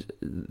 and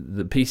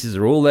the pieces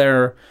are all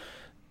there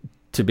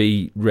to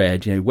be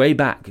read, way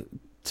back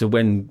to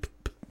when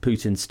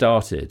Putin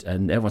started,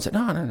 and everyone said,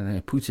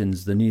 no,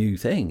 Putin's the new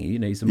thing.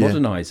 He's a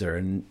modernizer,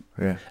 and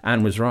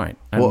Anne was right.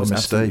 Anne what a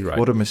mistake! Right.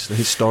 What a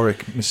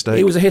historic mistake!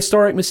 It was a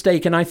historic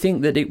mistake, and I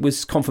think that it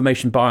was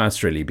confirmation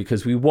bias, really,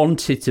 because we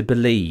wanted to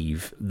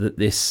believe that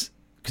this,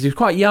 because he was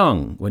quite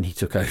young when he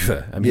took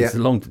over. It's a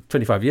long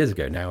 25 years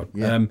ago now.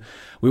 Yeah.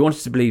 We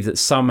wanted to believe that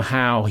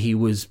somehow he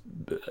was,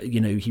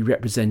 he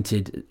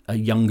represented a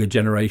younger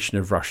generation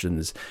of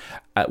Russians,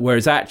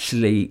 whereas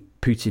actually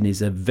Putin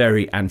is a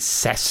very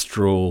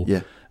ancestral,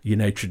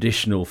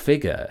 traditional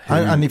figure.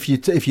 And if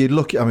you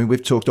look,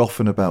 we've talked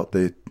often about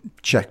the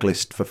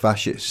checklist for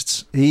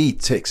fascists. He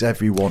ticks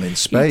everyone in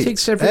spades. He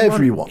ticks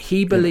everyone.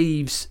 He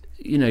believes,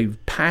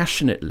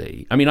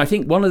 passionately. I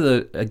think one of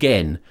the,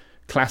 again,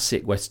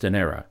 classic Western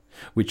era,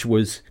 which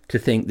was to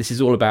think this is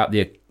all about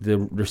the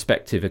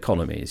respective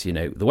economies.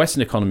 The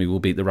Western economy will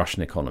beat the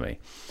Russian economy.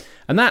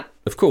 And that,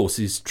 of course,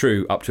 is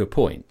true up to a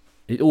point.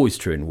 It's always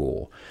true in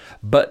war.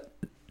 But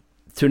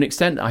to an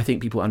extent, I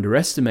think people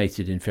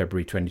underestimated in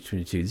February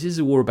 2022. This is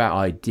a war about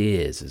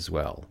ideas as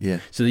well. Yeah.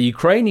 So the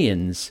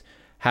Ukrainians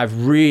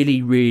have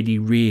really, really,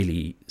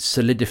 really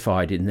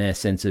solidified in their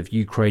sense of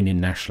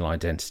Ukrainian national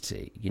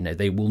identity. You know,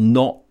 they will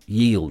not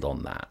yield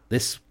on that.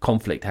 This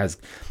conflict has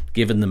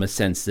given them a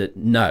sense that,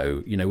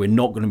 no, you know, we're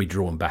not going to be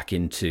drawn back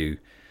into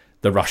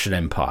the Russian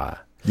Empire.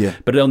 Yeah.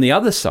 But on the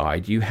other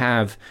side, you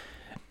have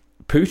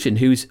Putin,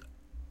 who's,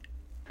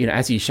 you know,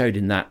 as he showed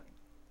in that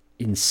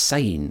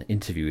insane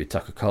interview with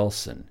Tucker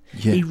Carlson,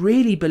 he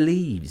really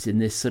believes in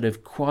this sort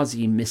of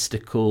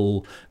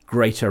quasi-mystical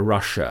greater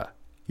Russia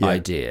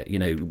idea, you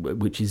know,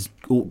 which is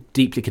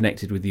deeply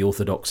connected with the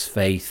Orthodox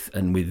faith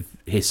and with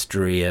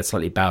history, a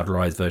slightly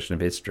bowdlerized version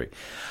of history.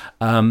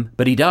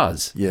 But he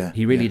does. Yeah.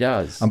 He really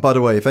does. And by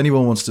the way, if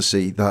anyone wants to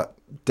see that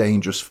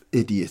dangerous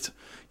idiot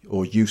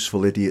or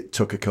useful idiot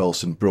Tucker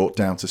Carlson brought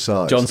down to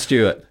size, Jon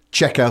Stewart,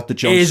 check out the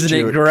Jon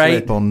Stewart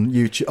clip on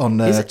YouTube, on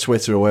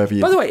Twitter or wherever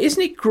you. By the way,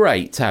 isn't it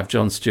great to have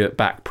Jon Stewart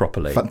back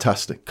properly?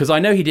 Fantastic. Because I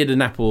know he did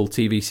an Apple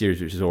TV series,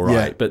 which is all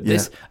right, but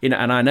this, you know,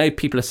 and I know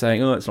people are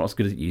saying, "Oh, it's not as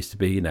good as it used to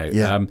be," you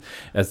know,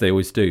 as they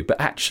always do. But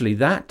actually,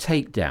 that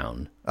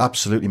takedown,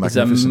 absolutely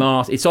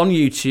magnificent. It's on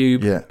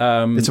YouTube. Yeah,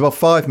 it's about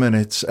 5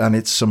 minutes, and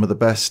it's some of the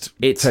best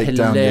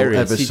takedown you'll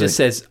ever see. He just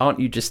says, "Aren't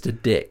you just a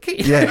dick?"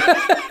 Yeah,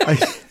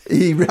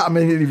 he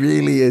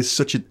really is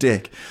such a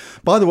dick.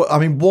 By the way, I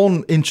mean,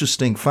 one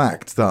interesting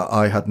fact that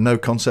I had no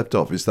concept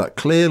of is that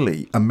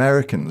clearly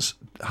Americans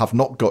have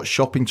not got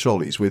shopping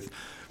trolleys with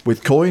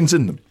coins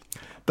in them.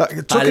 I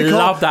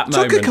love that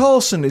moment. Tucker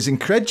Carlson is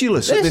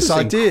incredulous at this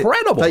idea.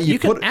 Incredible. That you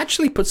can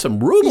actually put some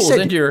rubles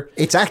into your...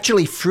 It's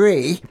actually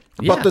free,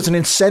 but there's an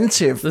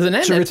incentive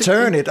to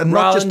return it and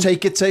not just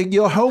take it to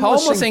your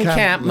homeless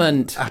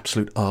encampment.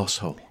 Absolute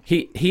arsehole.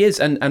 He is,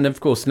 and of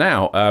course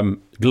now,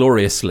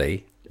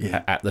 gloriously,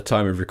 at the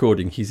time of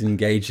recording, he's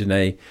engaged in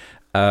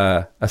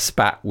a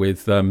spat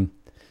with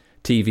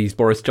TV's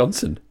Boris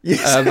Johnson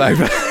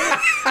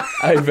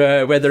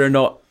over whether or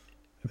not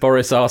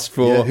Boris asked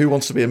for who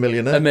wants to be a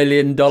millionaire? $1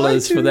 million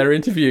for their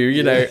interview.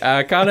 You know,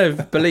 I kind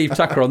of believe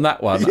Tucker on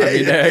that one. I mean,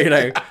 you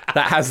know,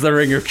 that has the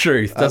ring of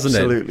truth, doesn't it?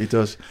 Absolutely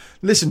does.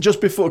 Listen,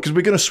 just before, because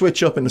we're going to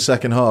switch up in the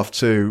second half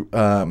to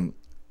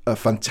a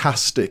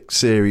fantastic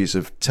series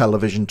of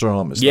television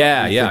dramas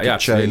that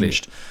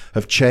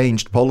have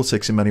changed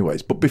politics in many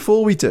ways. But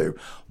before we do,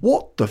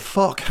 what the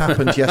fuck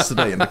happened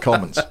yesterday in the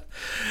Commons?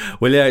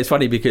 Well, yeah, it's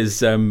funny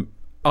because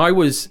I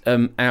was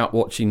out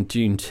watching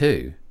Dune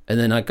 2, and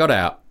then I got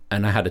out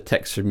and I had a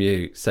text from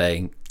you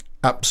saying,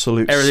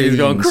 everything's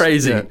gone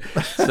crazy. Yeah.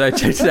 So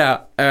check it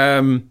out.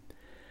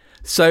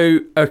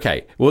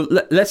 Okay, well,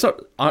 let's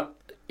not...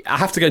 I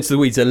have to go into the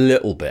weeds a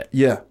little bit.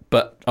 Yeah.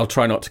 But I'll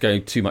try not to go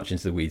too much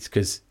into the weeds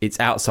because it's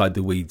outside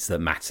the weeds that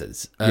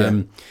matters.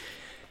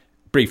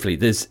 Briefly,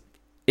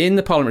 in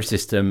the parliamentary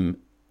system,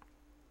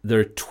 there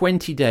are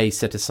 20 days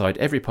set aside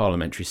every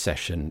parliamentary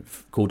session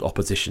called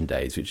opposition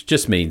days, which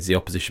just means the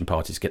opposition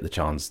parties get the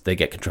chance, they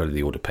get control of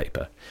the order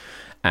paper.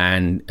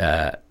 And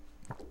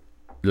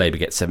Labour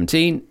gets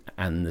 17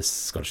 and the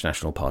Scottish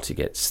National Party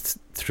gets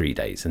 3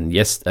 days. And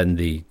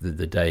the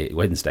day,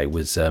 Wednesday,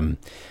 was...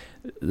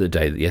 the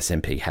day that the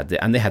SNP had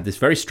and they had this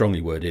very strongly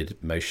worded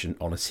motion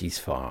on a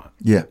ceasefire.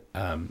 Yeah.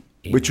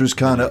 Which was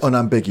kind of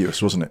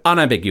unambiguous, wasn't it?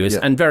 Unambiguous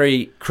and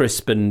very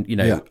crisp, and you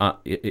know,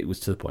 it was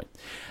to the point.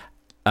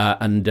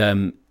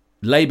 And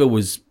Labour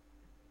was,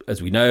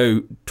 as we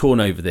know,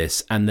 torn over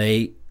this, and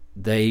they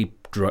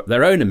drew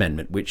their own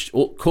amendment, which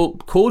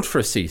called for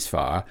a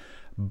ceasefire,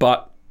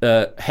 but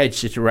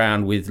hedged it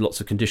around with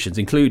lots of conditions,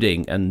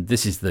 including, and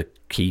this is the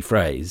key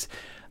phrase,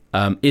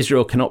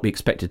 Israel cannot be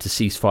expected to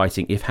cease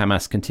fighting if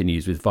Hamas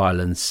continues with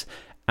violence,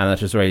 and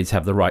that Israelis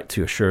have the right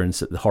to assurance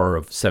that the horror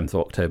of 7th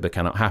of October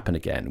cannot happen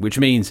again, which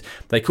means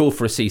they call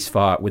for a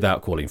ceasefire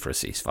without calling for a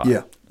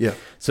ceasefire. Yeah.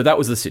 So that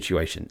was the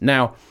situation.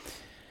 Now,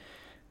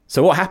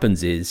 so what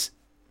happens is,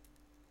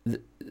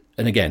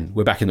 and again,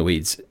 we're back in the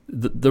weeds,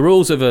 the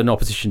rules of an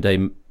opposition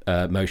day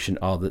motion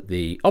are that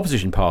the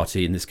opposition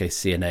party, in this case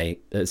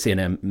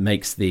CNN,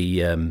 makes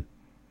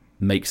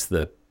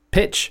the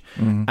pitch,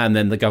 and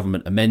then the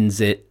government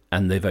amends it,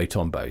 and they vote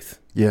on both.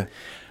 Yeah.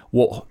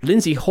 What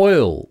Lindsay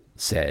Hoyle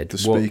said, the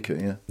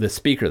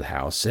Speaker of the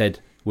House said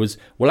was,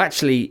 well,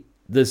 actually,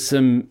 there's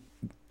some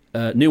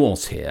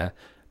nuance here.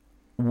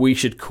 We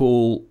should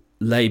call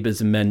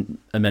Labour's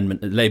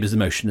amendment Labour's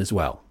motion as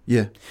well.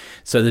 Yeah.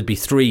 So there'd be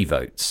 3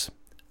 votes.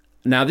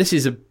 Now, this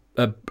is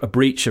a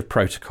breach of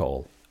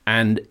protocol,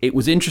 and it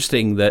was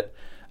interesting that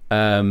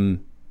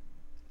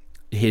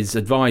his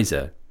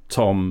advisor,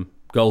 Tom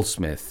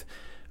Goldsmith,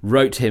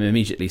 wrote to him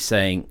immediately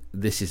saying,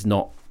 this is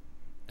not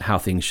how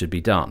things should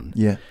be done.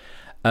 Yeah.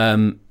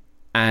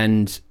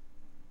 And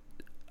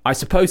I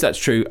suppose that's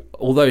true,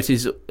 although it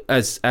is,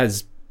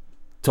 as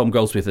Tom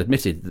Goldsmith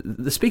admitted,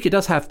 the Speaker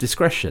does have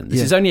discretion.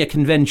 This is only a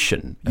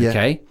convention,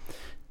 okay,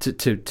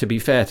 to be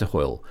fair to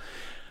Hoyle.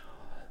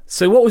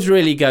 So what was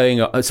really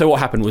going on? So what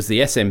happened was the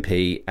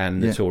SNP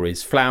and the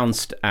Tories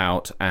flounced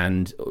out,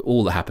 and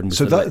all that happened was...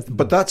 So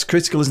but that's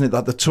critical, isn't it?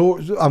 That the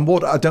Tories, and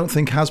what I don't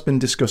think has been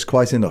discussed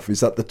quite enough,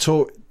 is that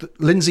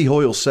Lindsay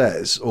Hoyle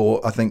says,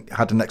 or I think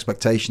had an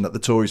expectation that the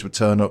Tories would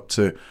turn up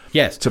to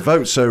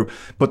vote. So,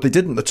 but they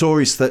didn't. The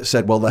Tories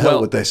said, well, the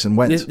hell with this, and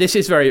went. This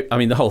is very... I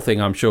mean, the whole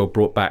thing, I'm sure,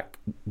 brought back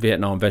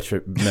Vietnam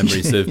veteran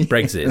memories of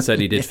Brexit. It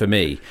certainly did for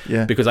me.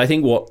 Yeah. Because I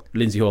think what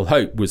Lindsay Hoyle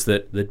hoped was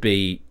that there'd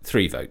be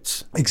 3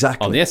 votes.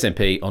 Exactly. On the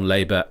SNP, on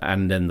Labour,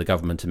 and then the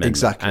government amendment.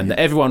 Exactly. And that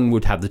everyone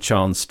would have the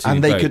chance to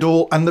and they vote. could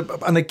all...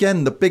 And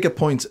again, the bigger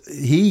point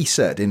he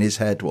said in his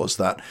head was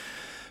that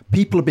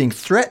people are being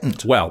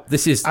threatened. Well,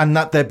 this is... And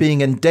that they're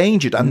being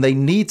endangered, and they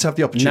need to have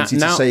the opportunity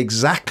to say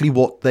exactly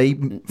what they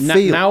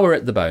feel. Now we're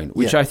at the bone,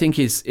 which I think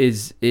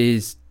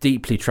is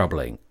deeply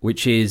troubling,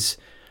 which is...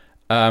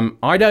 I'm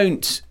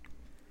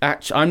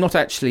not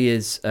actually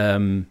as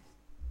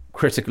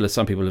critical as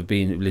some people have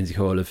been of Lindsay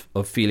Hoyle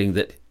of feeling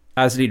that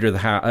as leader of the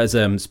House,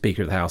 as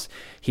Speaker of the House,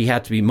 he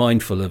had to be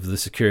mindful of the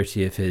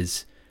security of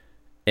his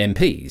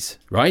MPs,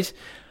 right?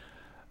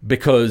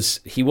 Because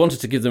he wanted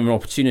to give them an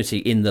opportunity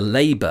in the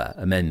Labour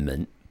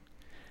amendment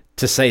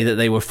to say that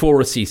they were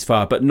for a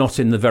ceasefire, but not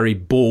in the very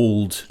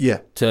bald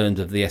terms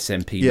of the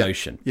SNP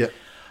motion. Yeah.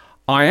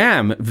 I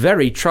am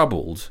very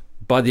troubled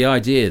by the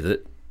idea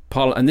that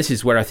and this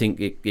is where I think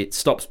it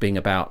stops being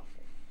about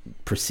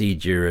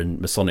procedure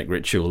and Masonic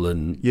ritual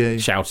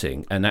and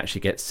shouting, and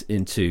actually gets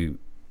into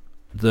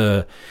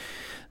the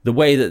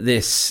way that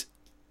this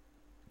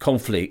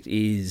conflict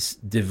is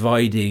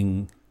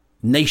dividing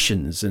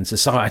nations and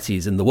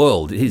societies in the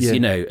world. It is, you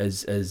know,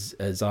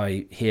 as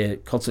I hear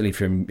constantly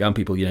from young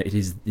people, you know, it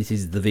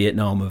is the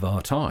Vietnam of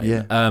our time.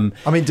 Yeah.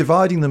 I mean,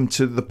 dividing them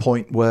to the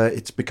point where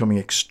it's becoming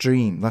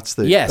extreme. That's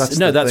the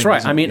that's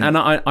right. I mean, and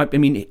I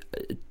mean,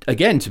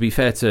 again, to be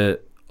fair to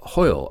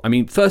Hoyle, I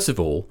mean, first of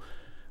all,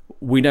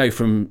 we know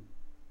from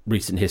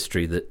recent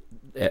history that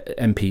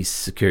MPs'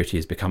 security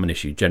has become an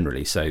issue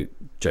generally. So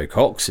Joe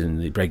Cox in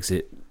the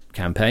Brexit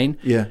campaign,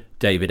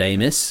 David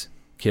Amess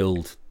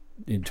killed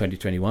in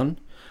 2021,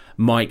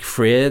 Mike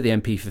Freer, the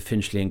MP for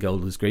Finchley and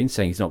Golders Green,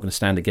 saying he's not going to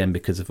stand again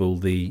because of all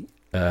the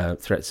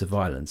threats of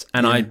violence.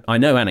 And I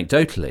know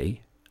anecdotally,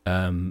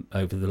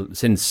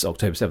 since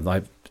October 7th,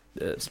 I've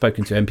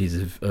spoken to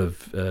MPs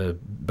of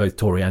both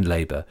Tory and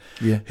Labour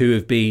who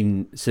have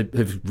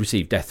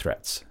received death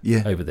threats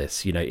over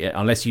this. You know,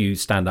 unless you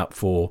stand up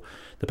for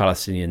the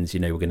Palestinians, you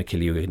know, we're going to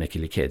kill you, we're going to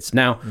kill your kids.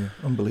 Now,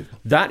 unbelievable.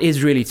 That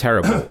is really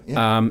terrible.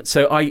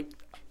 So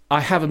I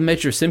have a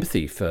measure of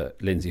sympathy for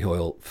Lindsay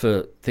Hoyle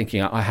for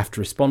thinking I have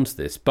to respond to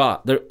this,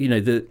 but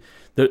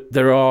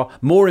there are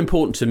more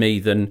important to me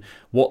than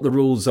what the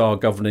rules are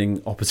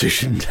governing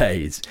opposition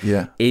days.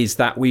 Is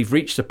that we've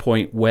reached a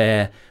point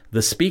where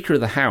the Speaker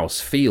of the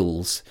House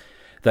feels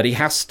that he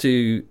has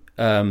to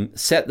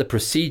set the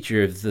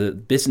procedure of the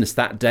business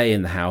that day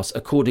in the House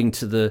according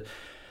to the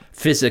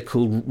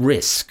physical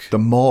risk. The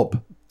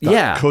mob.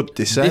 That could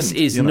descend. This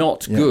is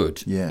not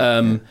good. You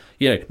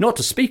know, not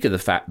to speak of the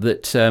fact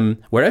that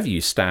wherever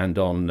you stand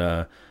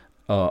on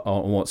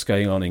what's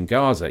going on in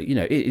Gaza, you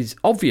know, it is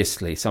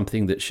obviously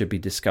something that should be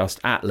discussed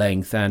at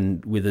length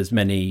and with as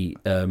many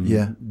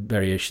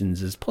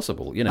variations as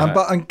possible. You know,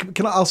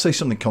 I'll say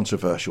something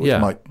controversial.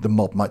 The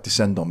mob might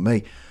descend on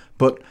me,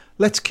 but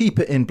let's keep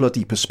it in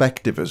bloody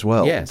perspective as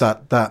well. Yes.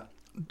 That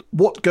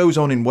what goes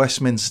on in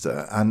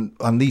Westminster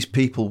and these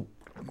people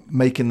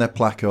making their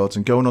placards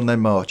and going on their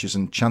marches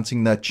and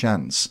chanting their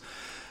chants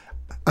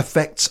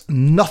affects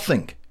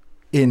nothing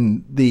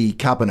in the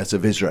cabinet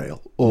of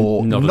Israel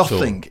or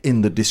nothing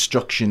in the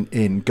destruction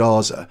in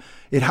Gaza.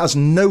 It has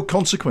no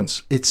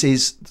consequence. It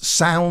is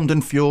sound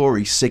and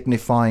fury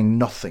signifying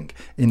nothing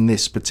in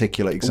this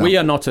particular example. We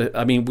are not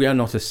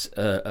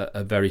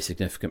a very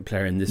significant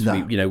player in this.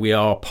 No. We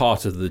are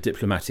part of the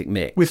diplomatic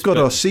mix. We've got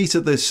our seat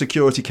at the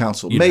Security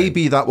Council.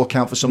 Maybe that will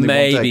count for something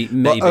one day,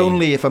 but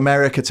only if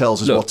America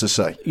tells us what to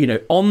say. You know,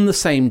 on the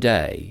same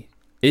day,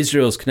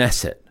 Israel's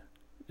Knesset,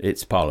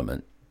 its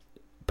parliament,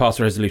 passed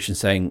a resolution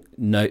saying,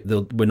 no,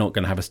 we're not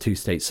going to have a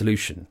two-state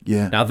solution.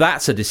 Now,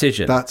 that's a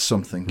decision. That's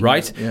something.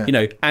 Right? You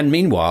know, and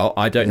meanwhile,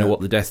 I don't know what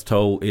the death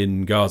toll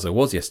in Gaza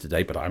was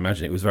yesterday, but I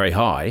imagine it was very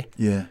high.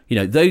 You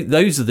know,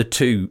 those are the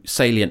two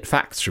salient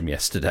facts from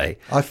yesterday.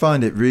 I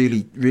find it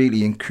really,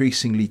 really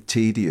increasingly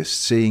tedious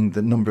seeing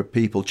the number of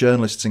people,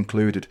 journalists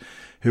included,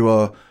 who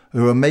are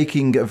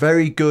making a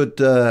very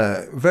good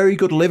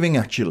living,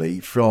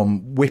 actually,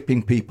 from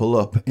whipping people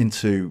up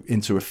into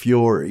a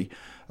fury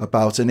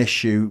about an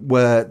issue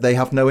where they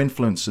have no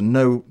influence and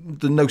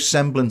no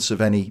semblance of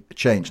any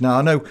change. Now,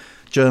 I know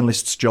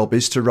journalists' job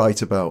is to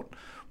write about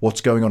what's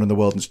going on in the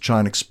world and to try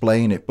and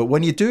explain it, but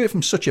when you do it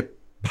from such a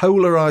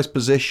polarised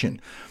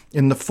position,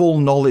 in the full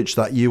knowledge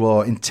that you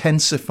are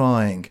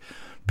intensifying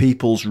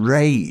people's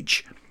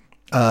rage,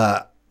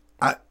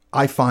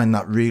 I find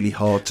that really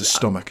hard to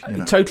stomach. You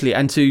know? Totally,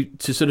 and to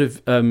sort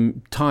of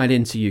tie it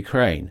into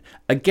Ukraine,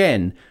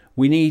 again,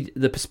 we need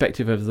the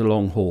perspective of the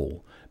long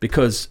haul,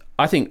 because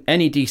I think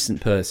any decent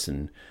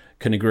person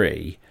can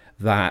agree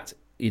that,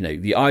 you know,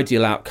 the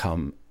ideal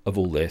outcome of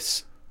all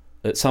this,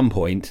 at some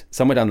point,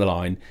 somewhere down the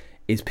line,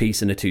 is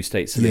peace and a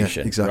two-state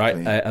solution. Yeah,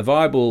 exactly. Right? A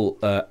viable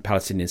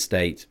Palestinian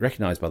state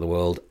recognised by the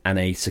world and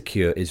a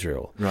secure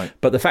Israel. Right.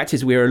 But the fact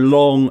is we're a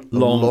long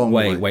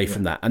way away yeah.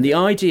 from that. And the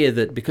idea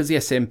that because the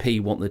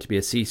SNP want there to be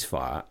a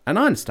ceasefire, and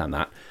I understand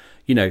that,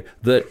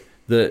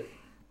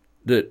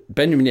 that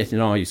Benjamin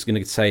Netanyahu is going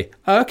to say,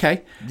 oh,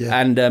 okay,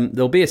 and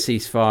there'll be a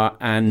ceasefire,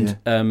 and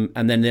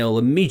then they'll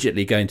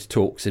immediately go into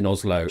talks in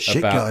Oslo.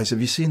 Shit, guys, have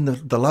you seen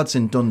the lads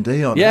in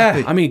Dundee? Aren't Yeah,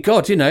 happy? I mean,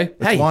 God,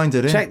 Let's wind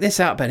it in. check this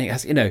out, Benny.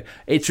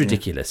 It's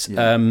ridiculous.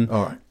 Yeah.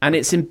 All right. And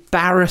it's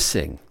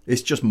embarrassing.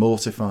 It's just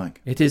mortifying.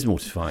 It is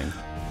mortifying.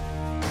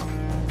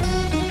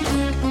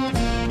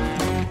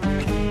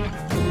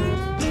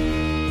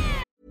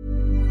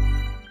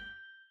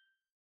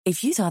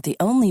 If you thought the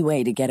only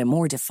way to get a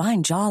more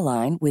defined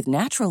jawline with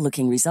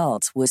natural-looking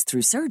results was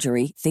through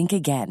surgery, think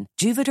again.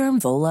 Juvederm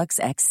Volux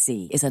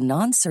XC is a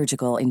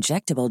non-surgical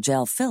injectable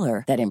gel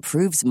filler that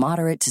improves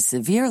moderate to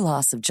severe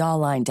loss of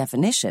jawline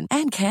definition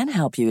and can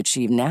help you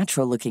achieve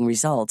natural-looking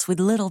results with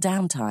little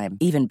downtime.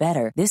 Even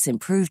better, this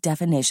improved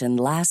definition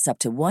lasts up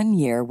to 1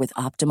 year with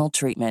optimal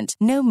treatment.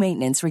 No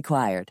maintenance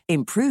required.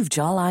 Improve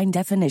jawline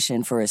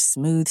definition for a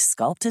smooth,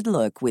 sculpted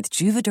look with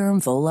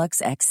Juvederm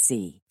Volux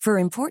XC. For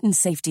important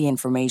safety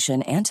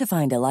information and to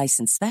find a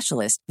licensed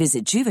specialist,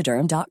 visit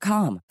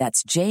Juvederm.com.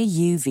 That's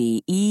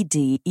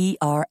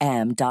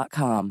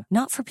JUVEDERM.com.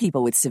 Not for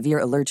people with severe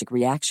allergic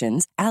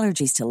reactions,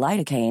 allergies to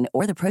lidocaine,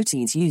 or the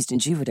proteins used in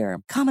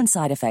Juvederm. Common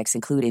side effects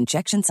include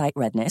injection site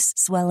redness,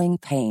 swelling,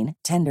 pain,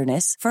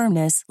 tenderness,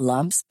 firmness,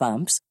 lumps,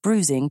 bumps,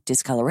 bruising,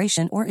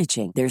 discoloration, or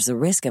itching. There's a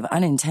risk of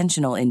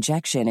unintentional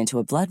injection into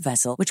a blood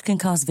vessel, which can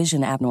cause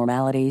vision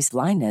abnormalities,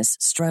 blindness,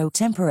 stroke,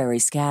 temporary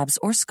scabs,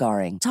 or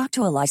scarring. Talk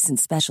to a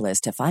licensed specialist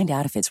to find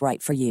out if it's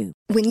right for you.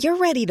 When you're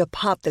ready to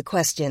pop the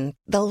question,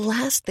 the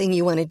last thing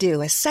you want to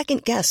do is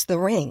second-guess the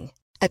ring.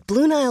 At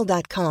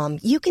BlueNile.com,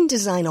 you can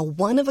design a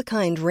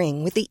one-of-a-kind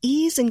ring with the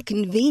ease and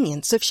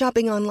convenience of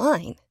shopping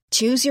online.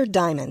 Choose your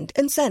diamond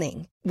and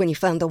setting. When you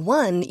find the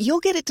one, you'll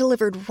get it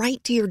delivered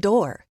right to your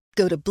door.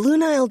 Go to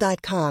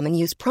BlueNile.com and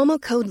use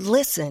promo code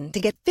LISTEN to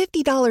get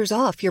 $50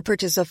 off your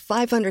purchase of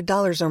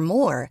 $500 or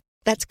more.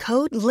 That's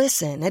code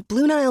LISTEN at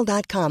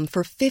BlueNile.com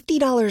for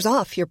 $50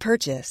 off your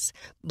purchase.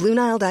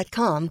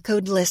 BlueNile.com,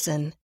 code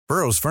LISTEN.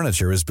 Burrow's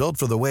furniture is built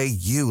for the way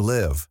you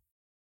live.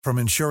 From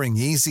ensuring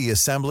easy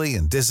assembly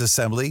and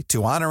disassembly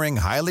to honoring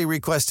highly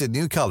requested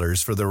new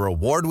colors for their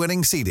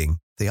award-winning seating,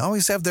 they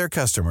always have their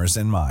customers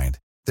in mind.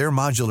 Their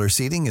modular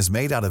seating is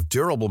made out of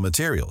durable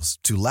materials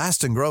to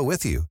last and grow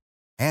with you.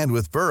 And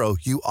with Burrow,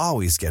 you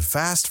always get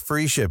fast,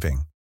 free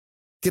shipping.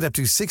 Get up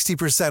to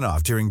 60%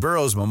 off during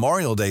Burrow's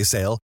Memorial Day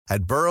sale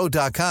at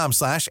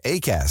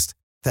burrow.com/ACAST.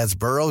 That's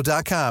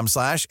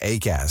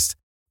burrow.com/ACAST.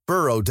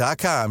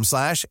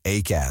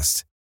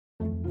 burrow.com/ACAST.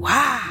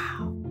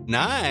 Wow.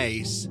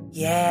 Nice.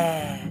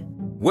 Yeah.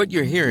 What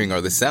you're hearing are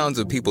the sounds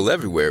of people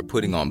everywhere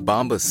putting on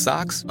Bombas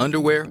socks,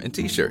 underwear, and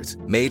T-shirts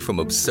made from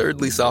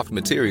absurdly soft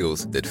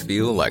materials that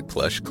feel like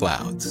plush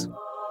clouds.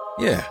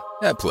 Yeah,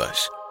 that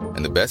plush.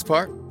 And the best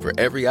part? For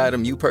every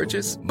item you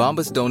purchase,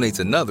 Bombas donates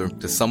another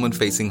to someone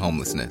facing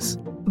homelessness.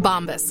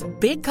 Bombas.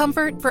 Big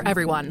comfort for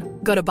everyone.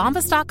 Go to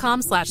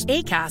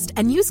bombas.com/ACAST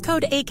and use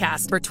code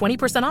ACAST for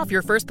 20% off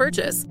your first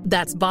purchase.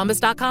 That's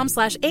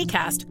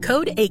bombas.com/ACAST.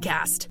 Code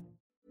ACAST.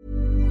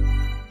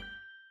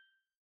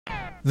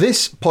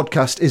 This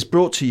podcast is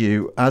brought to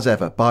you, as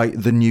ever, by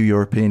the New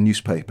European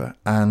newspaper.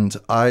 And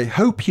I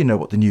hope you know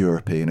what the New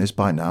European is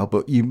by now,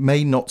 but you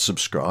may not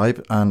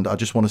subscribe. And I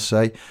just want to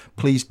say,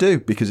 please do,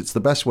 because it's the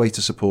best way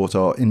to support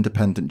our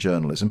independent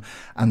journalism.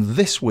 And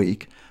this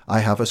week, I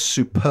have a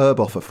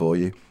superb offer for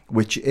you,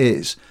 which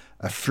is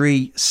a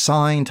free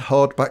signed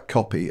hardback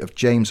copy of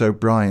James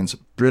O'Brien's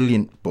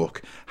brilliant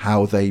book,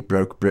 How They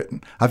Broke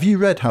Britain. Have you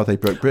read How They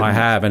Broke Britain? I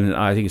have, and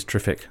I think it's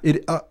terrific.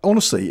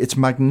 Honestly, it's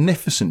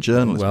magnificent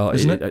journalism,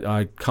 isn't it?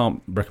 I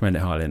can't recommend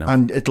it highly enough.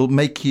 And it'll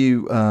make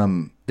you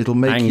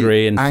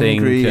angry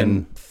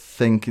and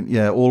think,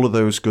 yeah, all of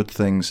those good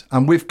things.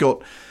 And we've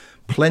got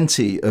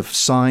plenty of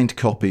signed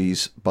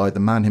copies by the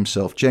man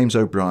himself, James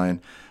O'Brien,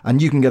 and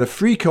you can get a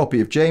free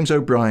copy of James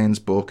O'Brien's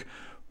book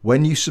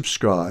when you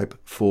subscribe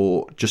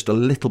for just a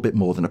little bit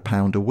more than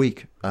 £1 a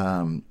week.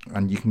 And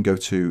you can go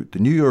to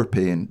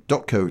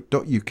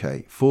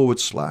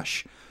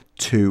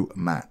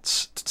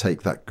theneweuropean.co.uk/2mats to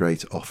take that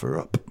great offer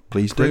up.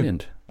 Please do.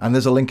 Brilliant. And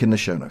there's a link in the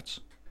show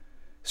notes.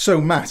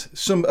 So, Matt,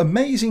 some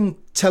amazing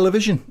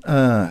television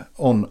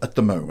on at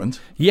the moment.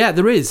 Yeah,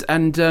 there is.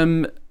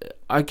 And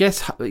I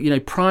guess,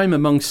 prime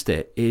amongst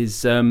it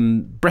is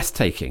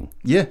Breathtaking.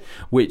 Yeah.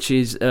 Which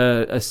is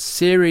a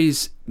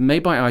series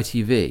made by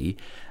ITV.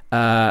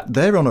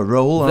 They're on a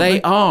roll, aren't they?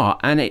 They are,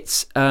 and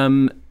it's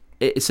an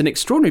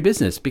extraordinary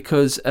business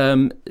because,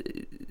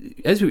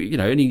 as we,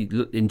 only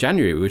in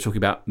January we were talking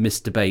about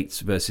missed debates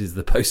versus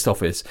the Post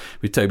Office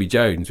with Toby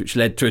Jones, which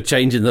led to a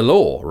change in the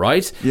law,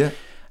 right? Yeah.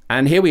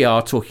 And here we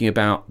are talking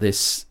about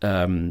this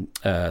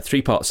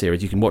 3-part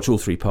series. You can watch all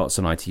 3 parts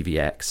on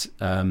ITVX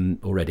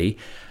already,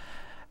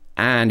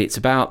 and it's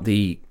about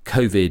the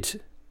COVID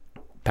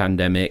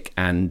pandemic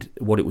and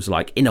what it was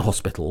like in a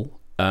hospital.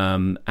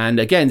 And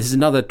again, this is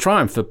another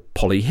triumph for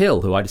Polly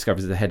Hill, who I discovered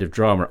as the head of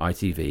drama at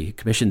ITV, who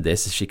commissioned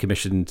this. She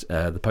commissioned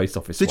the Post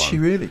Office Did one. she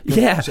really?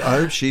 Yeah. I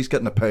hope she's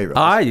getting a pay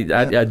rise.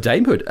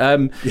 Damehood.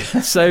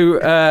 So,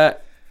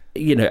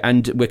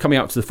 and we're coming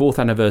up to the 4th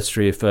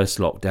anniversary of first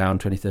lockdown,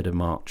 23rd of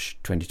March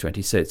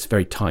 2020, so it's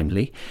very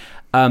timely.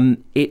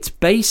 It's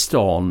based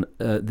on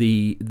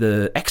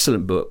the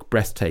excellent book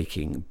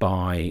Breathtaking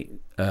by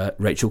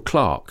Rachel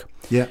Clark,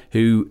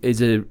 who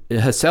is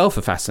herself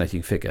a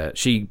fascinating figure.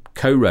 She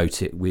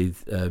co-wrote it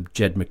with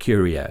Jed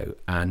Mercurio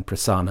and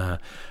Prasanna.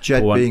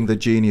 Jed being the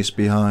genius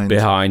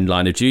behind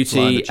Line of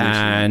Duty,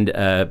 and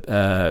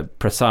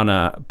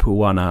Prasanna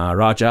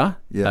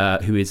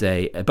Puwanaraja, who is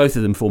both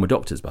of them former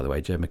doctors, by the way.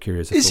 Jed Mercurio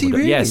is a former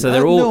doctor. Yeah, so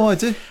they're all. No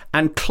idea.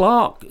 And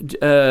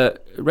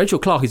Rachel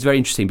Clark is very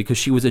interesting because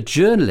she was a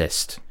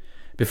journalist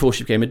before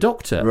she became a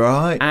doctor,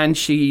 right? And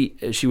she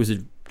was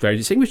a very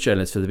distinguished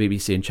journalist for the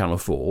BBC and Channel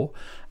 4,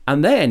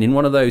 and then in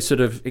one of those sort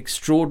of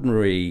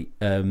extraordinary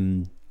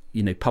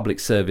public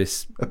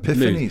service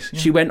epiphanies,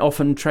 she went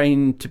off and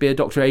trained to be a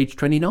doctor aged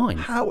 29.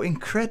 How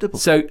incredible.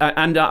 So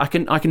I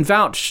can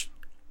vouch,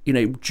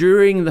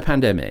 during the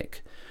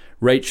pandemic,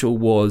 Rachel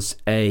was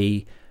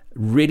a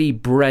really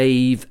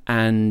brave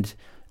and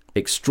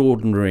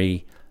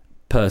extraordinary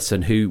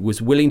person who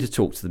was willing to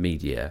talk to the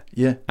media,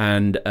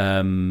 and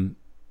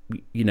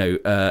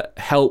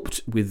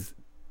helped with.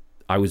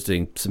 I was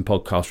doing some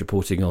podcast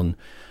reporting on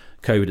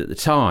COVID at the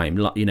time,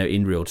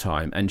 in real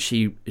time, and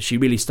she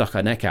really stuck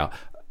her neck out,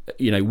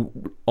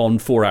 on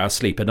 4 hours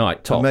sleep a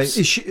night tops.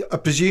 I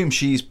presume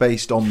she's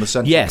based on the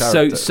central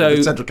character. Yes, so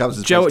the central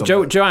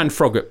character Joanne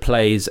Froggatt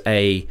plays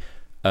a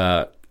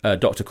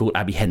doctor called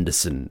Abby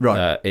Henderson,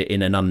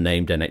 in an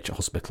unnamed NHS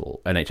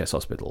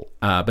hospital,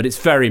 but it's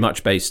very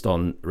much based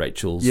on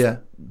Rachel's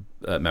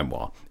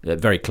memoir,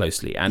 very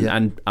closely,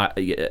 and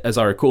as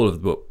I recall of the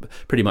book,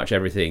 pretty much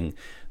everything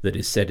that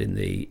is said in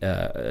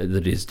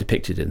that is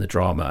depicted in the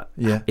drama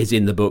is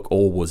in the book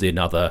or was in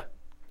other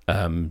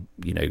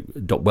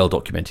well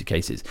documented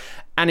cases,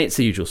 and it's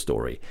the usual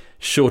story: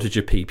 shortage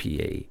of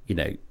PPE.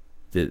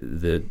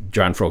 The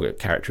Joanne Froggatt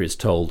character is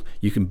told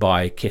you can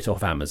buy kit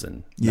off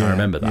Amazon. I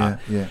remember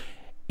that.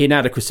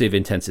 Inadequacy of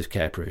intensive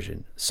care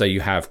provision, so you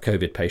have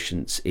COVID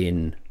patients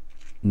in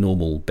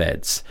normal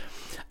beds.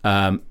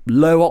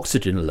 Low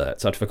oxygen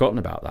alerts. I'd forgotten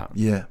about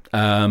that.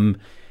 And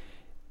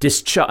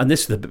this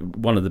is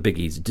one of the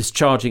biggies: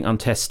 discharging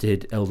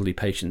untested elderly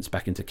patients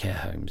back into care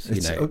homes.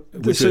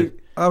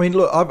 I mean,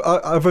 look,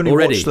 I've only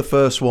watched the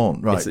first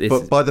one, right?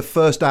 But by the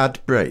first ad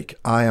break,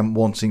 I am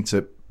wanting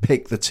to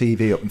pick the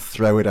TV up and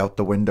throw it out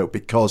the window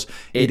because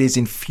it is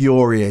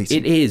infuriating.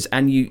 It is,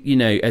 and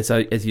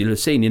as you'll have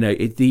seen,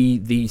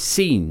 the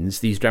scenes,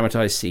 these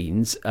dramatised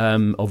scenes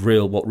of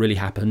what really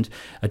happened,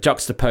 are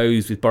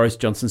juxtaposed with Boris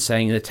Johnson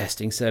saying the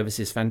testing service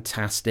is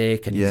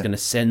fantastic and he's going to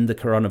send the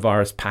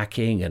coronavirus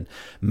packing, and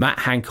Matt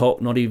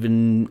Hancock not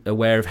even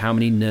aware of how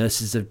many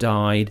nurses have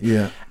died.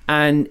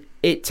 And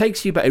it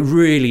takes you back. It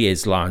really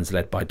is lions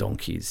led by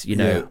donkeys.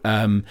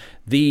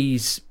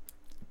 These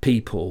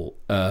people.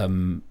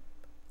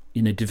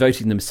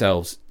 Devoting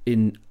themselves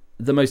in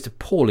the most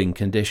appalling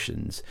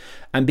conditions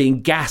and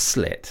being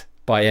gaslit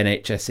by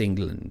NHS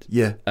England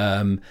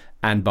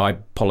and by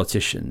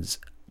politicians,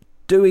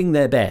 doing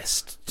their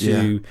best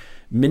to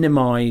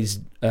minimise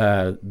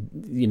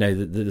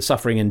the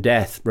suffering and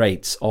death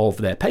rates of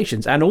their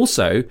patients and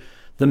also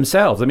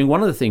themselves. I mean,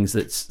 one of the things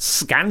that's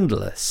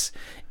scandalous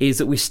is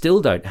that we still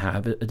don't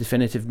have a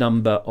definitive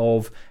number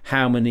of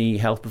how many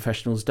health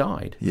professionals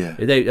died.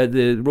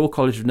 The Royal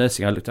College of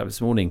Nursing, I looked up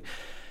this morning,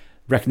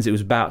 reckons it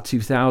was about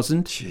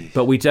 2,000,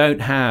 but we don't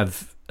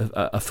have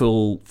a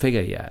full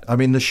figure yet. I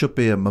mean, there should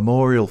be a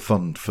memorial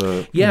fund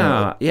for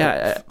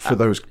for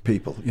those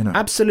people.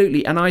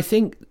 Absolutely, and I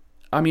think,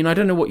 I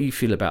don't know what you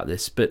feel about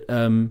this, but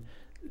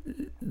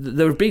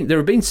there have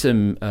been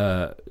some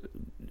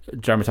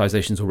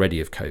dramatisations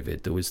already of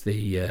COVID. There was do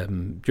you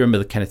remember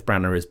the Kenneth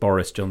Branagh as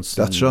Boris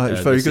Johnson? That's right.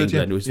 It was very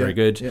good. It was very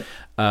good.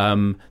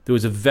 There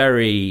was a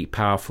very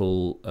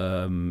powerful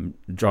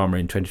drama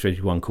in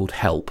 2021 called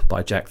Help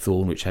by Jack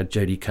Thorne, which had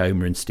Jodie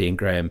Comer and Stian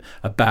Graham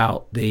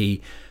about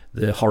the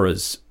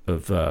horrors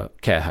of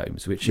care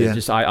homes, which are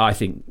just I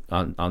think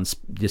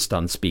just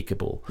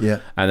unspeakable.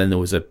 And then there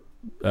was a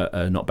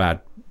not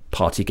bad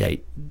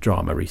Partygate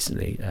drama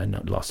recently,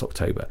 last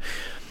October.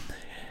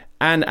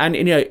 And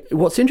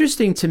what's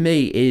interesting to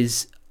me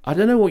is, I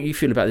don't know what you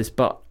feel about this,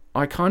 but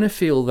I kind of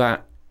feel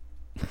that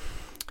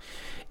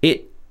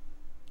it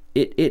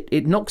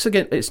knocks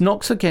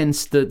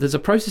against there's a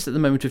process at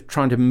the moment of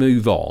trying to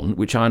move on,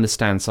 which I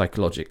understand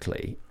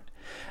psychologically,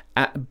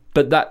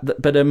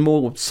 but a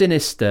more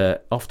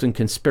sinister, often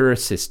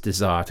conspiracist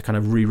desire to kind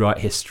of rewrite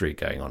history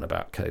going on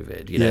about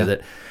COVID.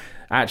 That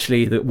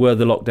actually, that were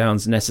the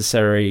lockdowns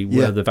necessary?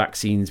 Were the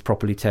vaccines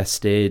properly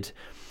tested?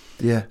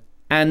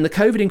 And the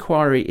COVID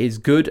inquiry is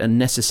good and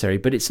necessary,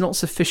 but it's not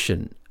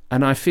sufficient.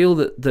 And I feel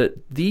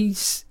that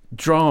these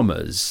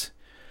dramas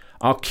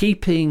are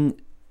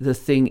keeping the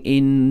thing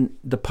in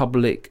the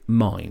public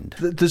mind.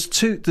 There's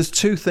two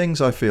things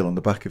I feel on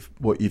the back of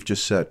what you've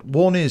just said.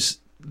 One is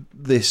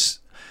this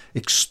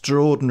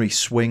extraordinary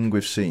swing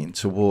we've seen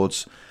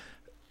towards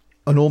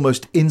an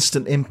almost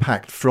instant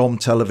impact from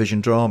television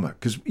drama.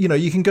 Because,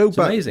 you can go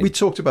back, amazing. We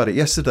talked about it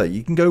yesterday,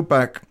 you can go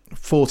back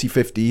 40,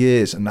 50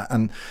 years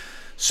and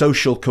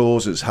social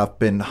causes have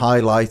been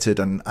highlighted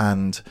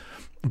and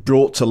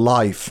brought to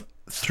life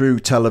through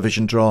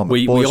televione drama.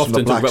 We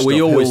often talk about.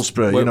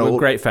 We're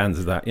great fans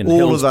of that.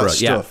 All of that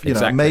stuff.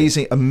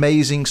 Exactly.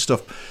 Amazing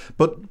stuff.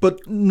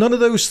 But none of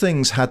those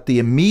things had the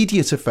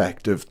immediate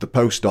effect of the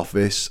post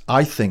office.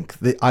 I think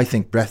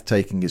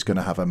breathtaking is going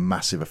to have a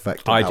massive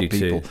effect on how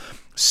people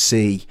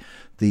see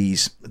the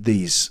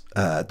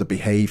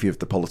behaviour of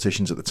the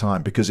politicians at the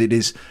time, because it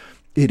is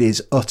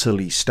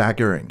utterly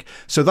staggering.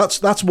 So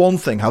that's one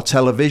thing, how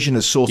television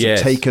has sort of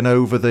taken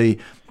over the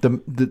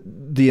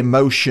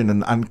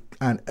emotion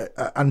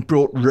and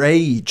brought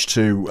rage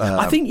to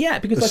I think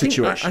because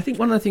I think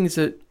one of the things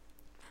that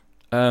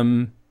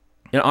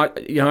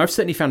I've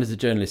certainly found as a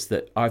journalist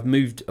that I've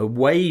moved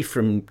away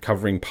from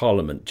covering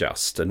Parliament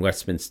and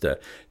Westminster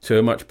to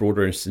a much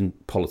broader interest in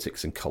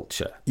politics and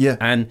culture. Yeah.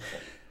 And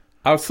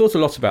I've thought a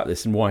lot about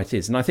this and why it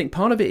is. And I think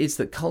part of it is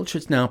that culture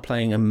is now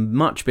playing a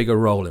much bigger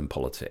role in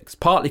politics,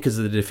 partly because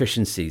of the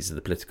deficiencies of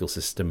the political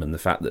system and the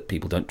fact that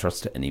people don't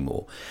trust it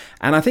anymore.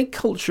 And I think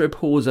culture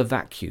abhors a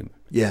vacuum.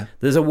 Yeah.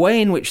 There's a way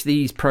in which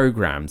these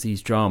programmes,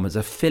 these dramas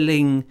are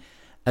filling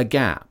a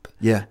gap.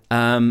 Yeah.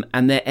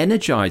 And they're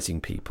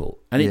energising people.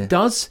 And it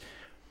does,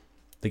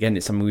 again,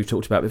 it's something we've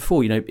talked about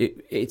before,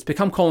 it's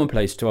become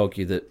commonplace to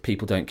argue that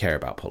people don't care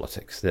about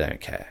politics. They don't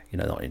care,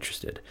 they're not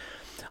interested.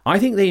 I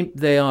think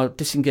they are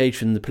disengaged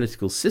from the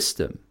political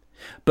system.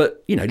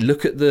 But,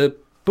 look at the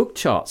book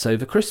charts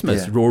over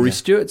Christmas. Rory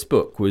Stewart's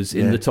book was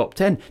in the top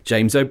 10.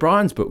 James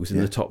O'Brien's book was in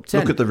the top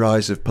 10. Look at the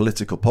rise of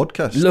political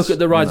podcasts.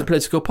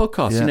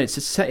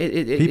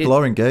 Podcasts. People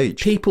are engaged.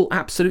 People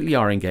absolutely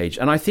are engaged.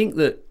 And I think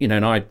that,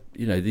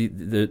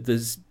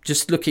 there's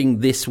just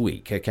looking this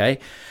week, okay,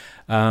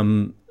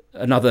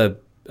 another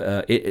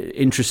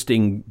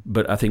interesting,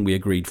 but I think we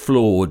agreed,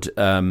 flawed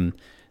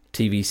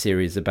TV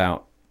series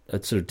about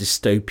a sort of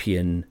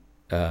dystopian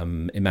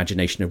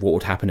imagination of what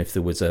would happen if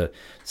there was a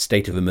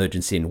state of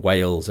emergency in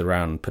Wales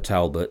around Port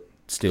Talbot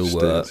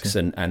steelworks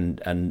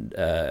and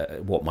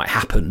what might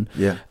happen.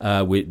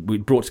 Yeah. We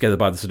brought together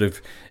by the sort of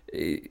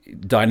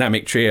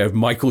dynamic trio of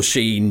Michael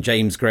Sheen,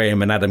 James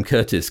Graham and Adam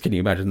Curtis. Can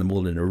you imagine them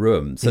all in a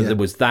room? So there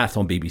was that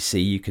on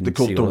BBC. You can They're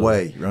called The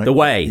Way, right? The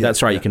Way,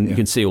 that's right. You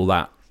can see all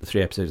that.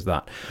 3 episodes of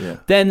that. Yeah.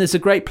 Then there's a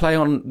great play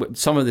on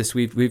some of this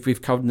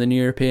we've covered in the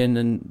New European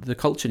and the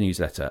Culture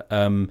newsletter.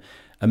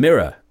 A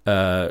Mirror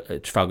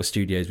at Trafalgar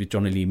Studios with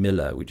Johnny Lee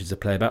Miller, which is a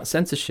play about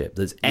censorship.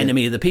 There's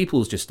Enemy of the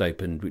People's just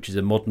opened, which is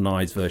a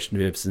modernised version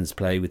of Ibsen's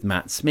play with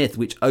Matt Smith,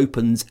 which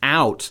opens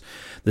out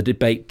the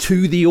debate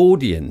to the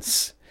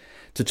audience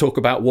to talk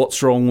about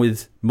what's wrong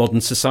with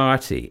modern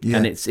society. Yeah.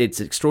 And it's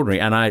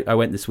extraordinary. And I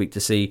went this week to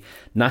see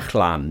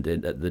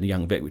Nachland at the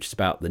Young Vic, which is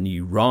about the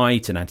new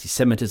right and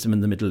anti-Semitism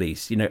in the Middle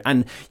East,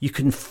 and you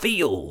can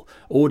feel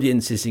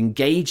audiences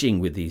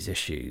engaging with these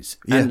issues.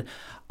 Yeah.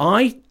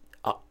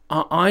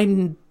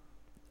 And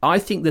I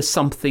think there's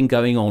something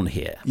going on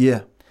here.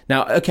 Yeah.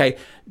 Now, okay,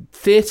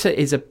 theatre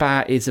is a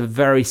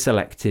very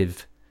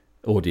selective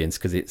audience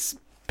because it's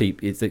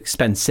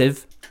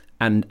expensive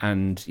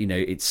and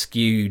it's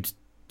skewed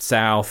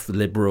south,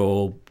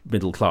 liberal,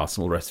 middle class,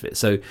 and all the rest of it.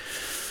 So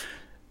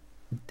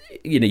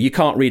you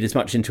can't read as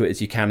much into it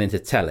as you can into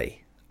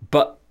telly.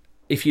 But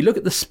if you look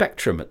at the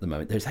spectrum at the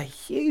moment, there's a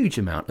huge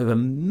amount of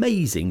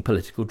amazing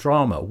political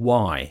drama.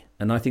 Why?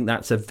 And I think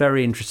that's a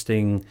very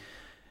interesting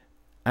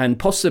and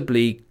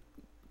possibly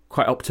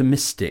quite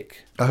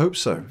optimistic, I hope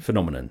so,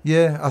 phenomenon.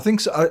 Yeah, I think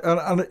so.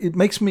 And it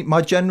makes me,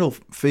 my general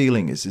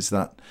feeling is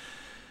that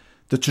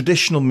the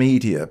traditional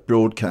media,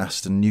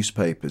 broadcast and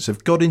newspapers,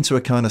 have got into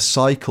a kind of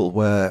cycle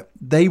where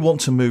they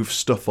want to move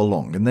stuff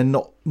along and they're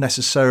not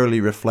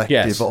necessarily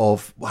reflective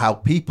of how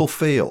people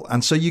feel.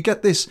 And so you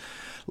get this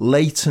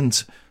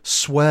latent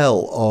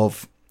swell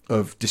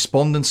of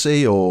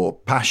despondency or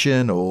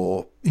passion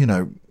or,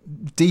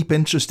 deep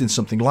interest in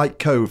something like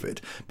COVID.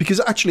 Because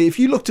actually, if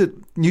you looked at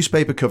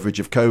newspaper coverage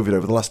of COVID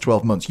over the last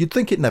 12 months, you'd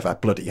think it never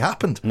bloody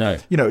happened. No.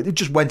 It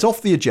just went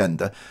off the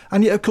agenda.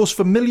 And yet, of course,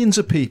 for millions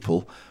of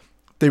people,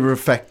 they were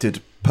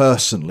affected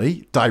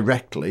personally,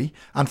 directly.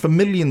 And for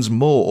millions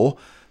more,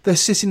 they're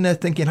sitting there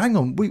thinking, hang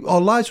on,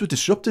 our lives were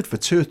disrupted for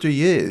 2 or 3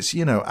 years,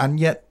 and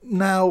yet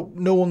now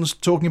no one's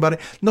talking about it.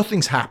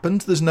 Nothing's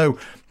happened. There's no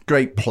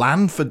great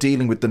plan for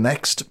dealing with the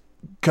next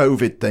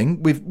COVID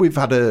thing. We've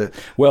had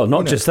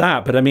just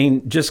that, but I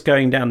mean, just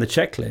going down the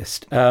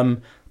checklist,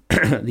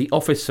 the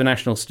Office for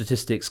National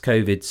Statistics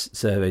COVID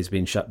survey has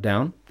been shut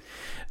down.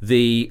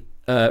 The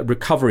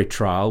recovery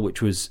trial,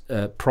 which was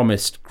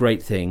promised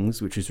great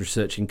things, which was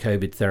researching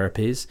COVID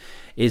therapies,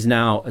 is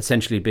now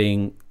essentially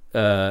being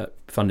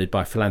funded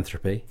by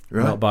philanthropy,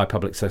 not by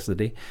public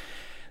subsidy.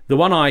 The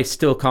one I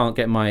still can't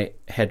get my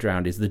head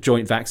around is the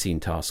Joint Vaccine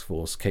Task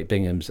Force, Kate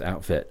Bingham's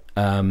outfit,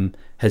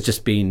 has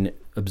just been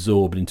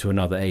absorbed into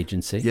another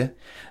agency. Yeah.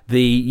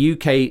 The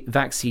UK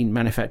Vaccine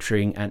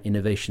Manufacturing and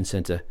Innovation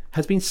Centre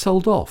has been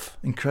sold off.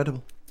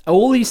 Incredible.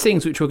 All these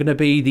things which were going to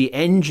be the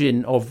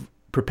engine of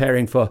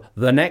preparing for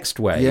the next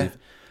wave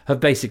have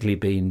basically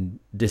been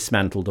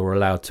dismantled or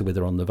allowed to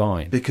wither on the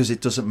vine. Because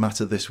it doesn't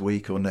matter this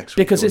week or next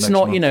week. Because or it's next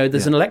not, month.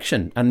 there's an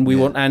election and we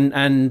want,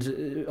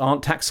 and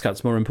aren't tax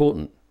cuts more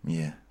important?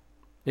 Yeah.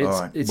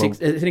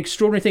 It's an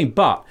extraordinary thing,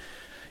 but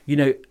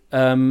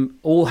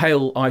all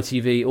hail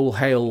ITV, all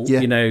hail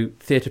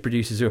theatre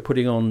producers who are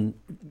putting on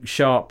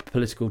sharp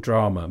political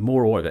drama,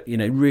 more of it,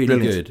 really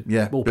Brilliant. good.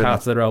 Yeah, all power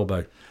to their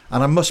elbow.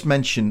 And I must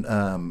mention,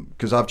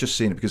 because I've just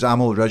seen it, because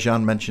Amal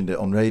Rajan mentioned it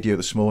on radio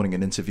this morning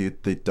and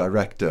interviewed the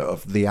director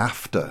of The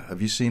After.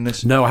 Have you seen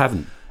this? No, I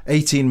haven't.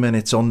 18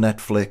 minutes on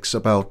Netflix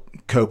about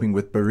coping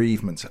with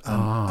bereavement.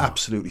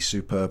 Absolutely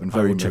superb and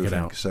very moving. Check it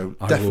out. So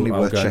definitely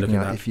worth checking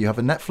out if you have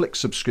a Netflix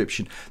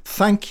subscription.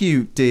 Thank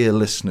you, dear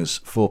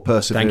listeners, for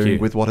persevering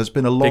with what has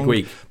been a long, big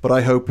week, but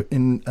I hope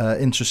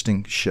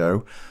interesting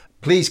show.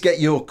 Please get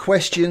your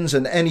questions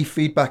and any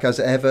feedback as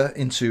ever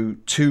into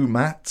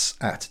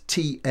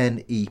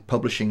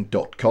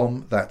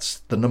 2matts@tnepublishing.com.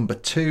 That's the number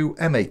 2,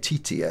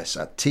 MATTS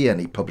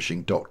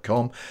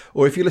 @tnepublishing.com.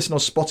 Or if you listen on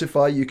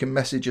Spotify, you can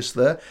message us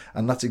there.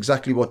 And that's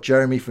exactly what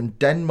Jeremy from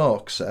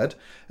Denmark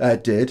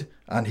did.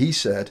 And he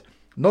said,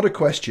 not a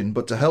question,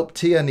 but to help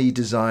TNE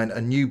design a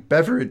new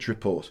beverage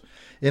report.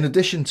 In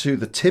addition to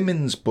the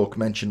Timmins book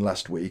mentioned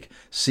last week,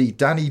 see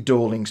Danny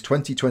Dorling's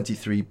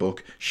 2023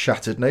 book,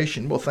 Shattered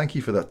Nation. Well, thank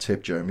you for that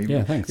tip, Jeremy.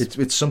 Yeah, thanks.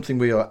 It's something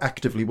we are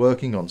actively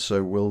working on,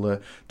 so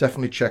we'll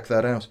definitely check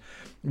that out.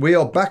 We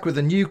are back with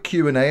a new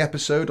Q&A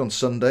episode on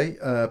Sunday.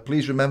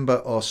 Please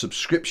remember our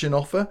subscription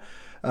offer.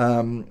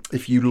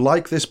 If you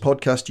like this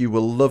podcast, you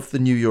will love The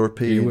New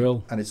European. You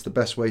will. And it's the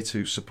best way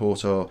to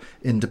support our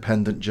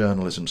independent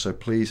journalism. So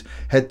please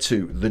head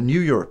to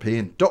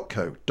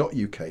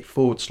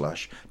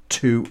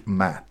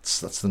theneweuropean.co.uk/2matts.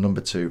 That's the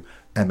number 2,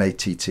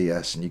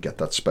 MATTS, and you get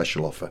that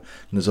special offer. And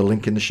there's a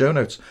link in the show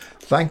notes.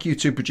 Thank you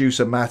to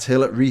producer Matt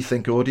Hill at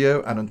Rethink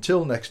Audio. And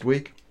until next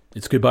week,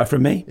 it's goodbye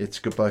from me. It's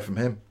goodbye from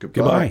him.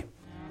 Goodbye.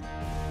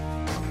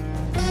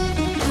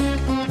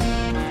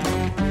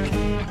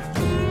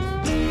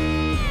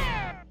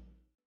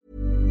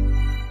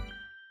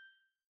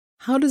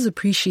 How does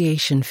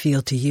appreciation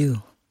feel to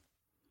you?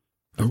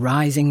 A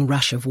rising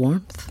rush of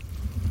warmth?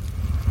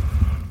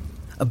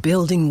 A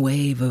building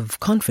wave of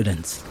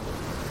confidence?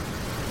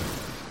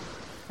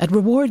 At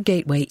Reward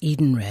Gateway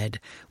Edenred,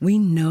 we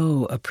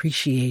know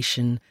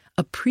appreciation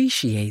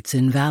appreciates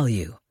in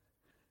value.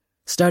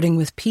 Starting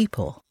with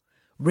people,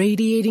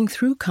 radiating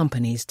through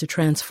companies to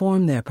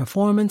transform their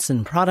performance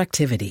and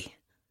productivity.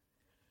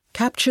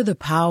 Capture the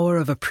power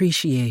of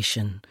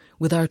appreciation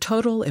with our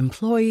total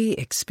employee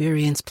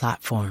experience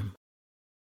platform.